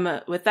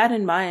 with that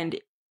in mind,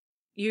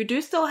 you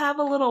do still have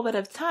a little bit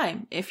of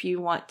time if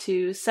you want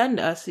to send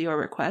us your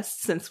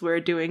requests, since we're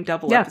doing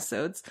double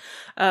episodes.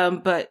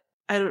 But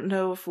I don't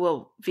know if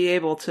we'll be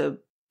able to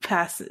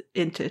pass it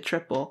into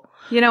triple.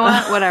 You know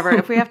what? Whatever.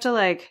 If we have to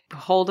like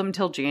hold them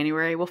till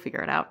January, we'll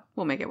figure it out.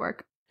 We'll make it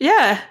work.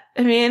 Yeah.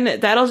 I mean,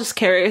 that'll just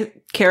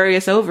carry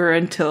us over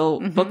until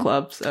book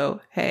club.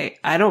 So, hey,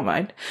 I don't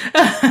mind.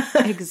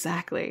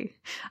 Exactly.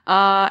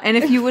 And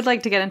if you would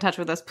like to get in touch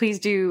with us, please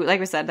do.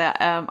 Like we said, that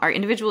our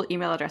individual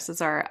email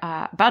addresses are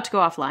about to go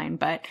offline,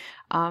 but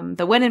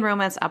the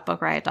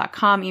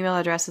wheninromance@bookriot.com email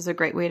address is a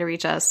great way to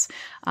reach us.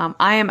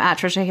 I am at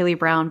Trisha Haley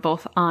Brown,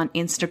 both on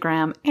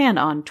Instagram and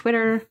on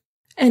Twitter.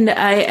 And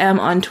I am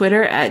on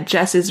Twitter at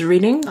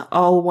JessIsReading,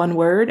 all one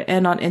word,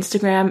 and on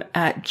Instagram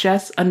at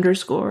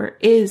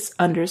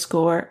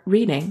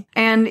Jess_is_reading.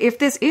 And if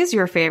this is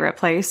your favorite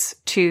place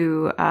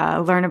to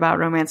learn about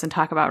romance and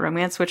talk about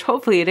romance, which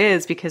hopefully it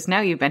is because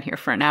now you've been here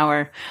for an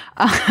hour,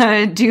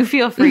 do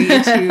feel free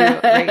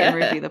to rate and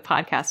review the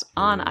podcast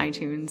on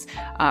iTunes,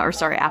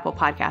 Apple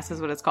Podcasts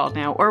is what it's called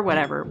now, or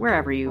whatever,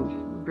 wherever you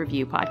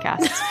review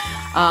podcasts.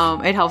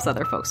 It helps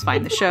other folks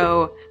find the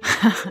show.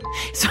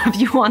 So if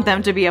you want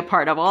them to be a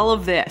part of all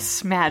of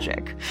this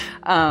magic,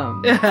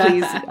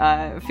 please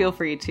feel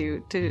free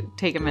to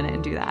take a minute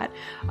and do that.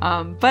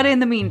 But in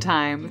the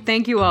meantime,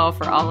 thank you all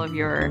for all of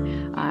your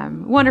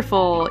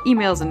wonderful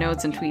emails and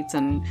notes and tweets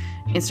and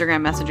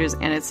Instagram messages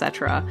and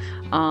etc.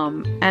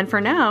 And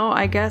for now,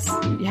 I guess,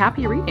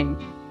 happy reading.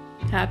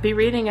 Happy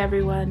reading,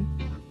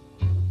 everyone.